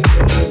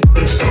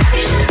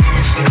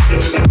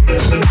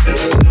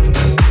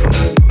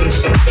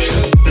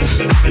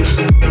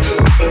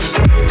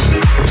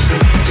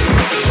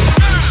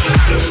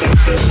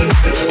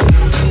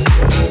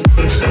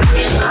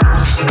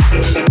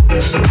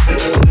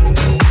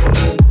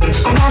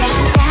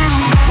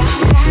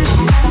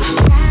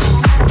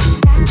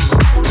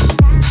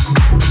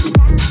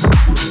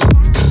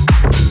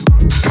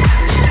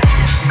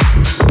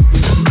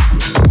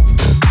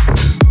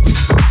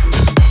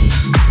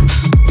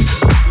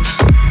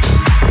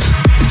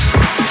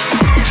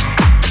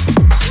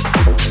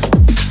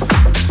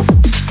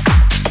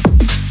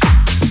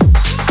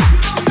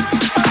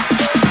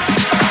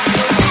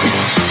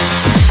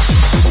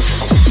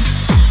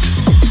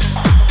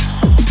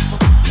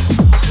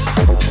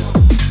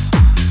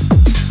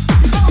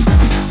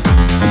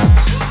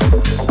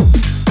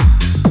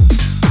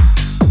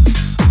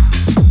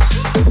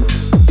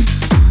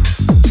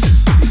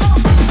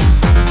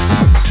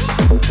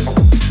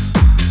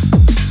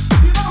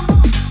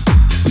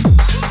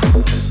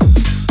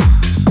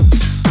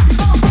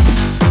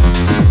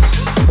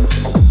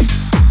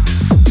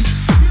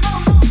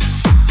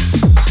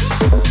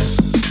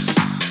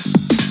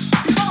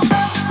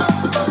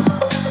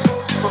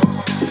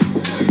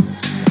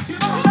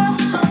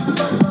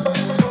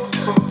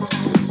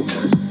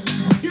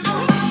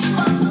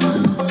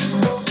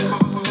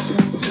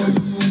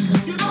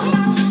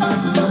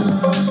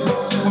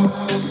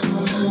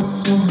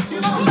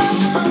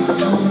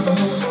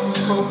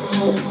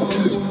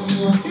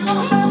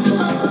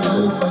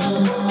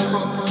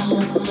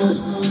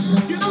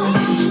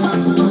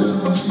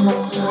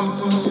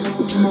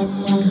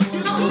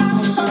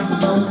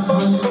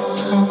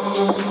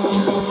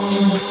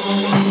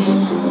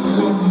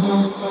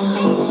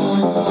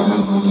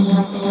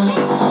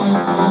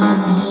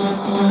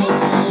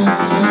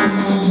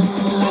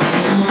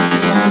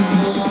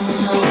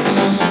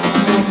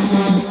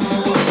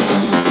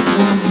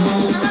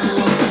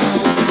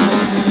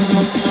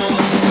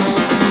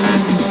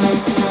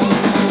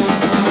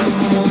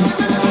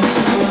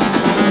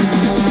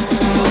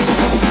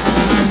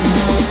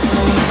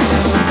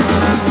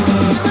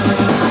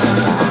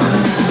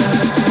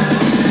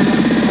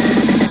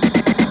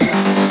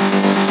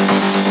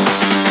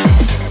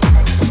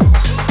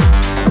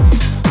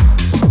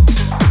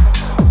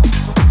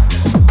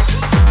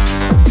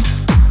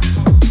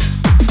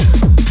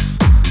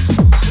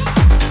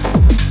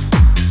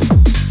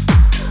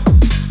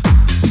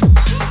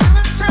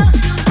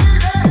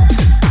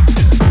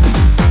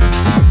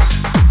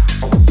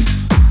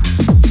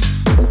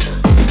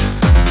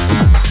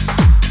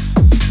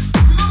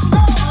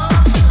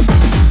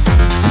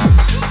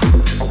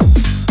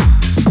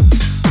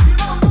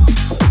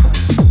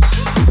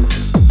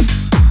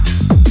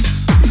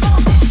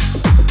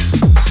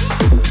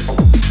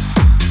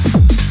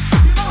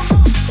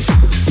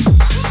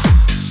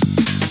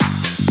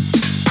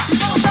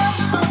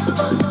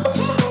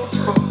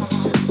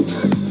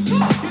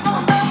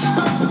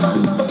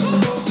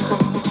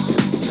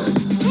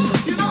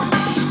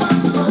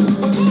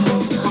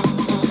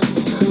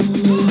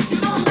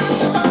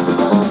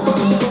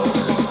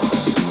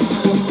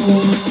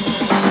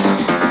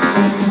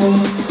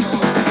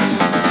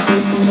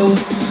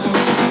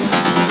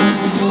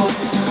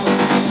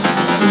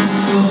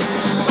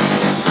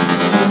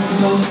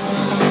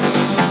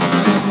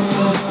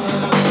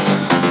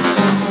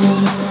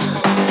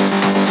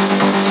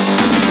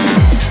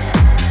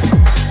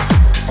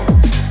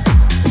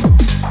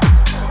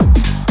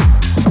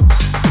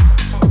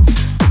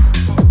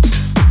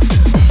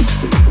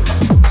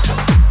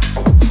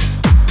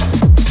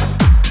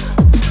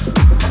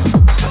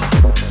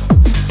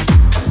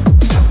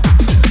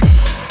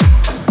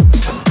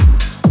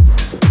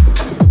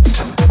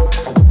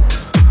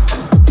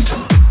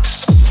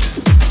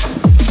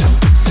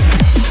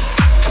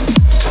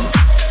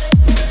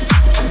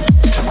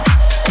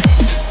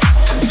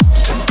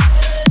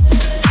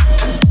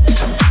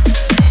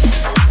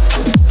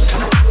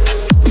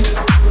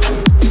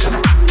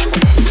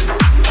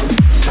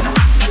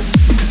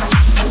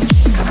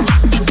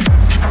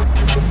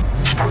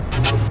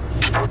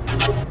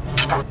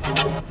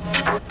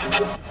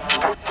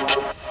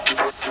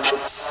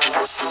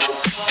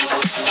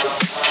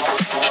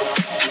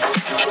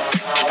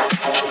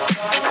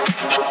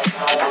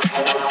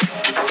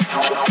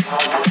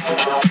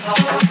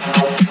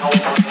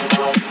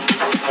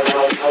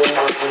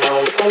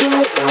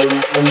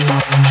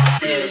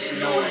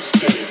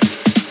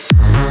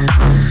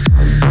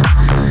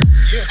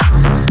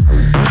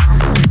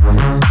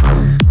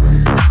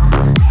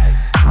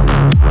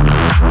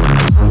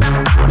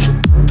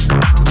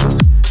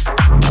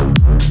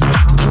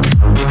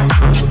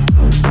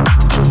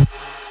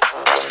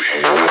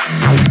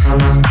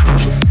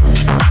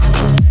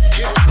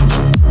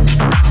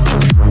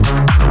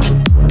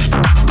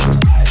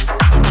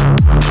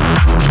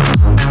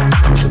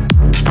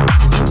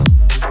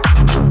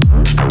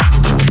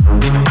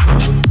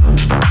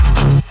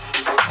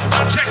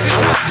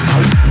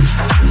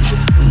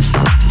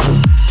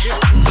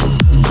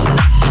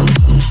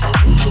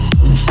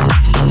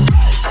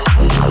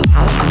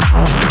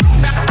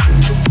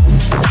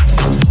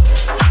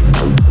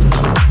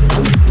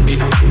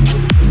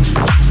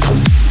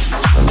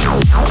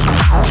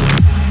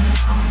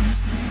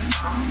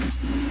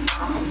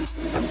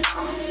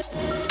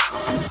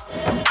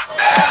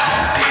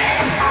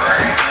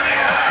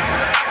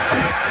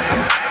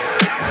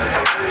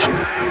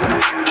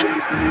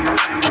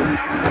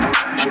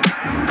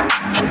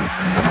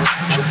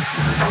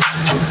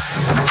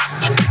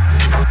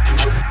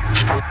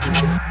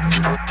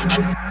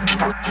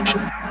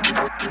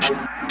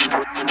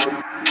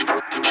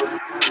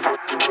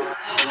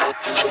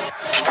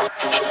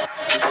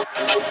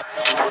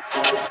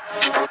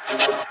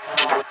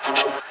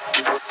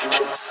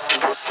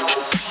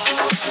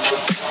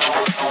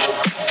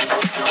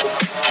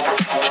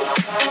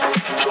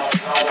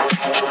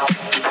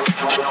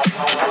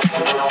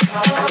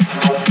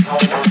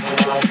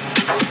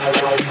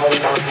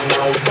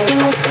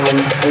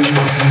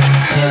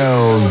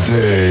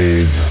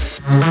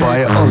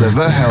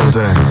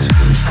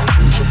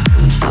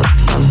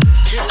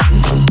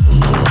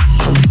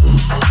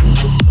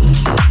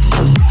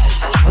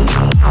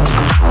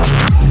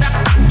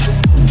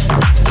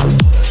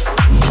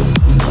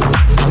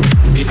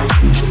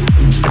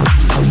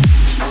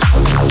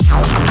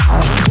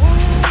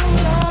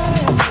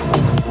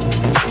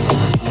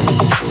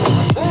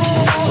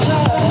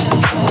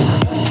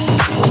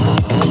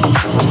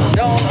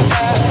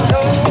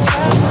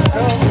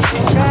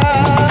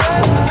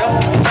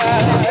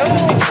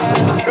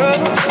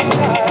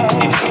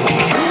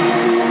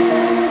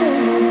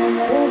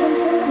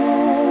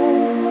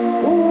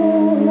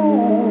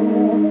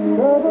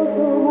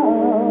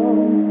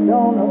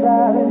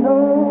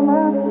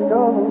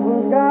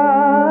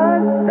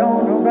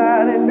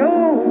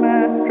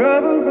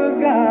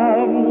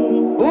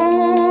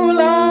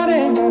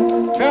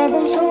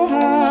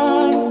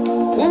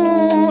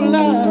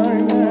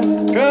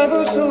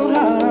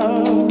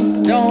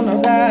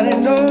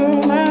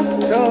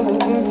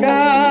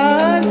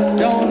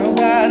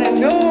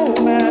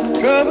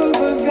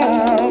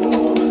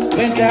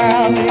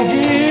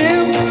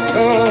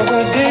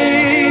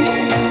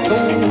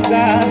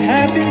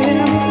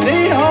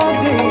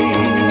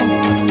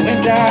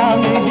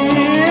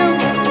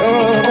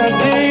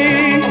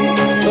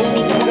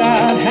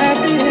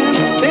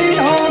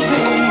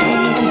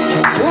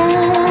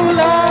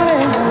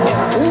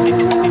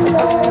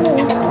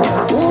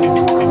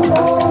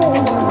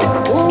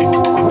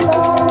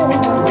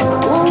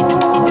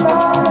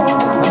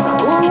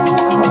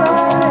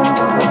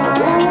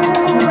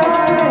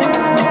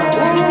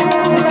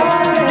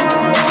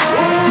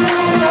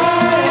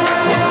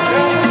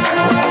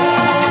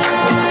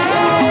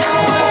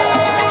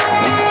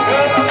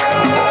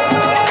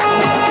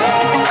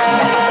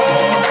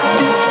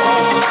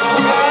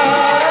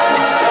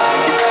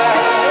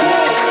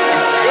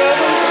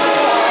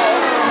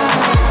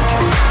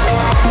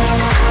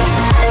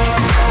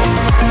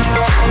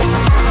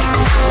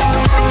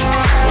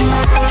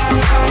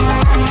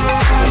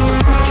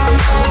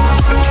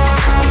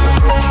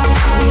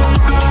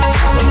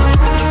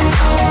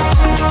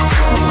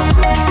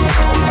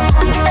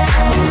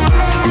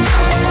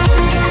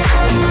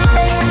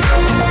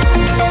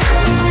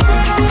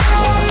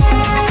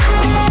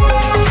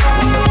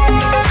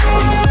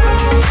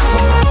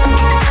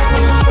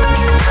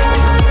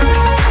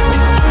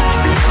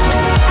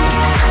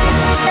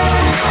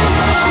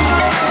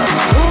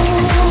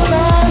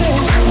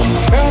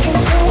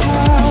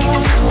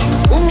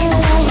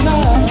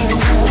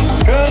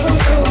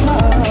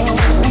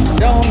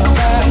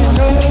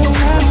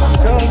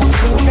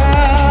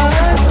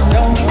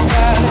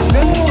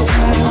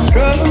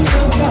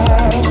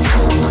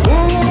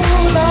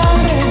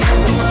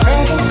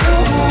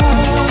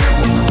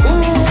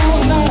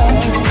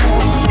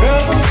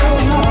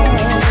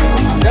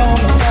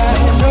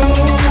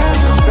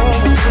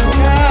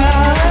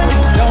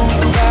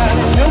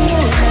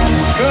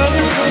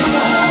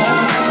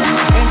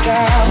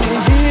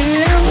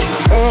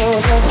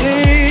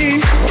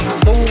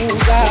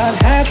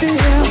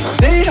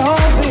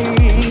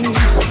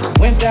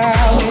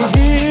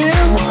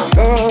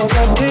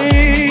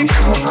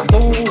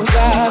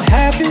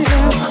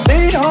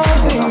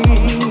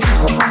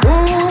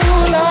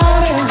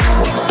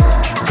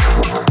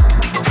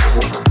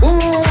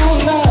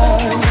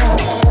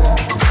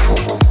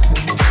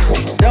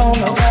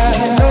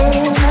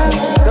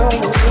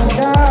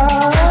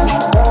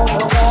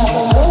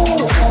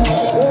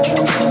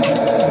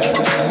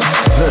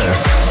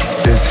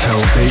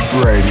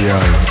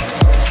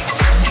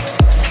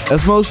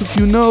 As most of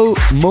you know,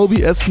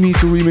 Moby asked me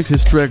to remix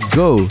his track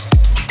Go,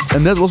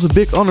 and that was a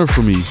big honor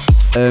for me.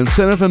 And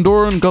Sander Van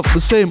Doorn got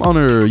the same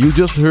honor. You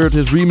just heard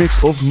his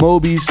remix of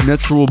Moby's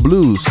Natural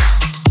Blues.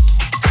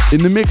 In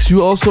the mix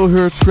you also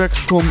heard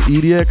tracks from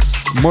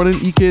EDX, Martin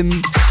Ekin,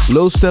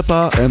 Low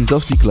Steppa and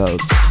Dusty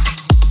Cloud.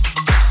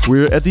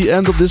 We're at the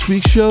end of this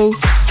week's show.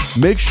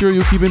 Make sure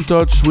you keep in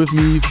touch with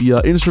me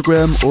via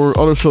Instagram or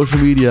other social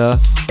media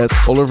at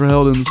Oliver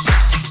Heldens.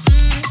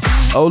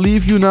 I'll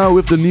leave you now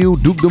with the new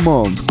Duke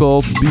Dumont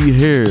called Be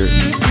Here.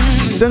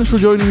 Thanks for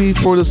joining me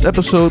for this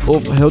episode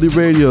of Hell Deep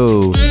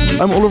Radio.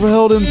 I'm Oliver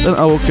Heldens and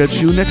I will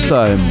catch you next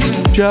time.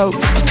 Ciao.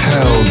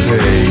 Hell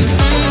Deep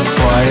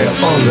by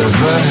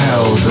Oliver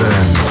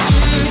Heldens.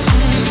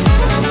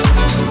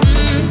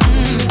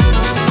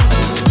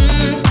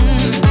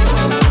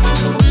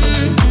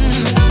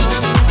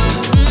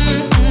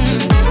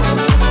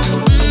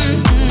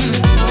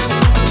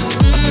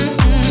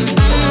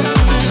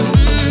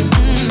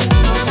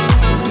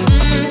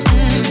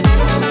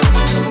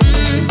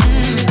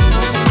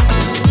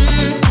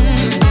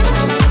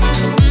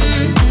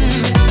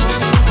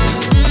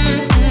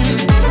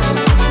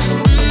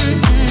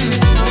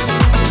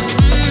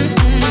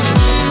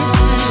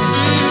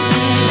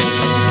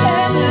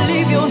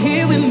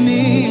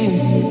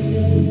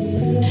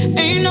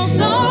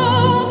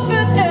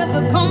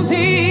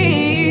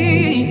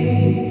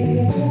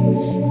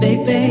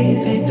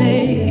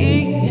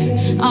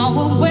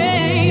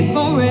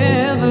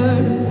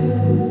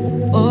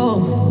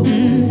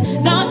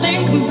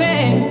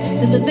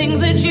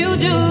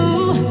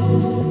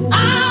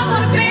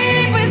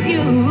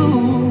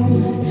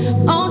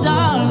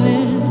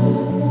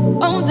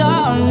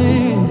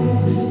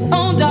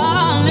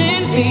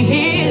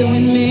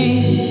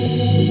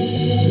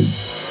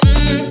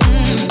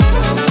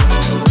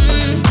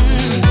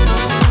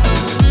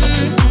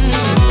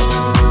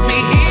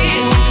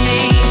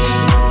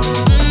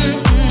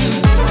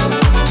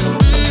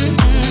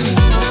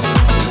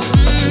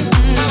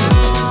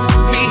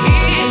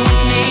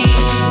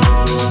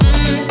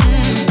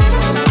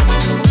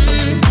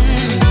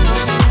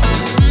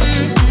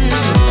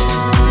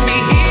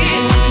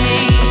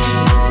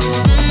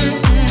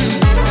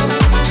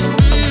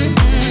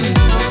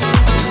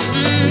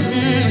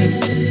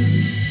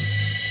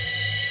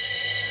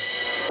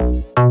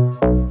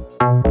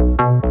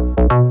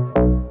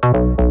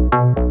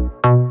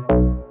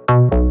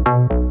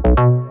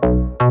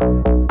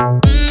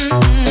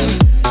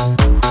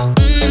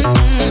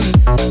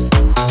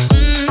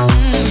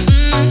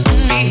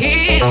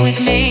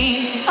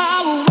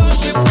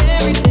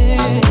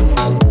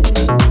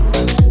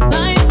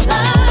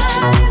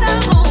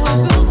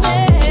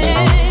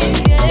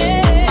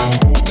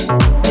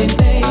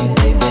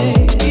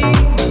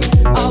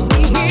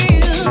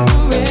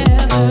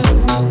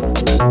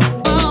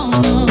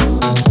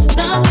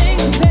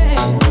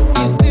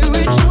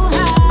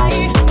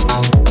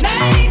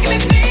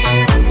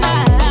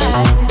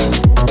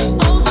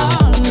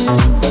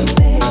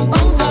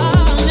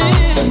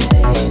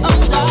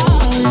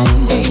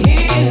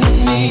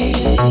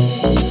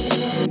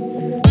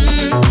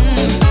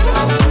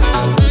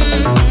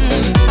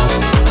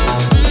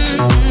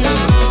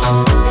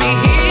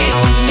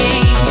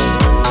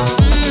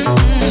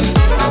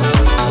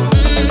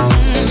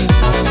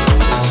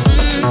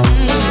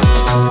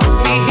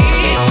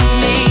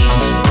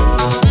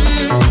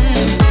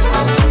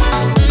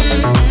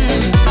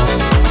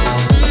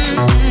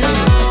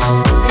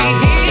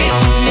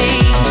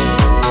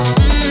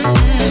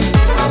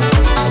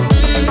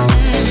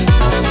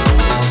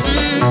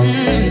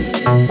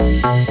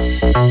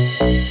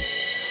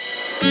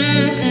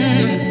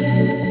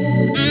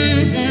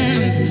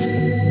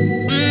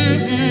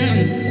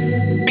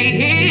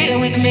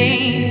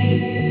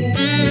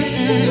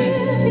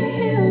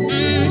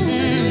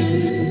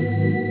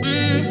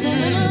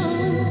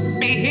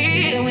 Be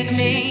here with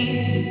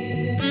me.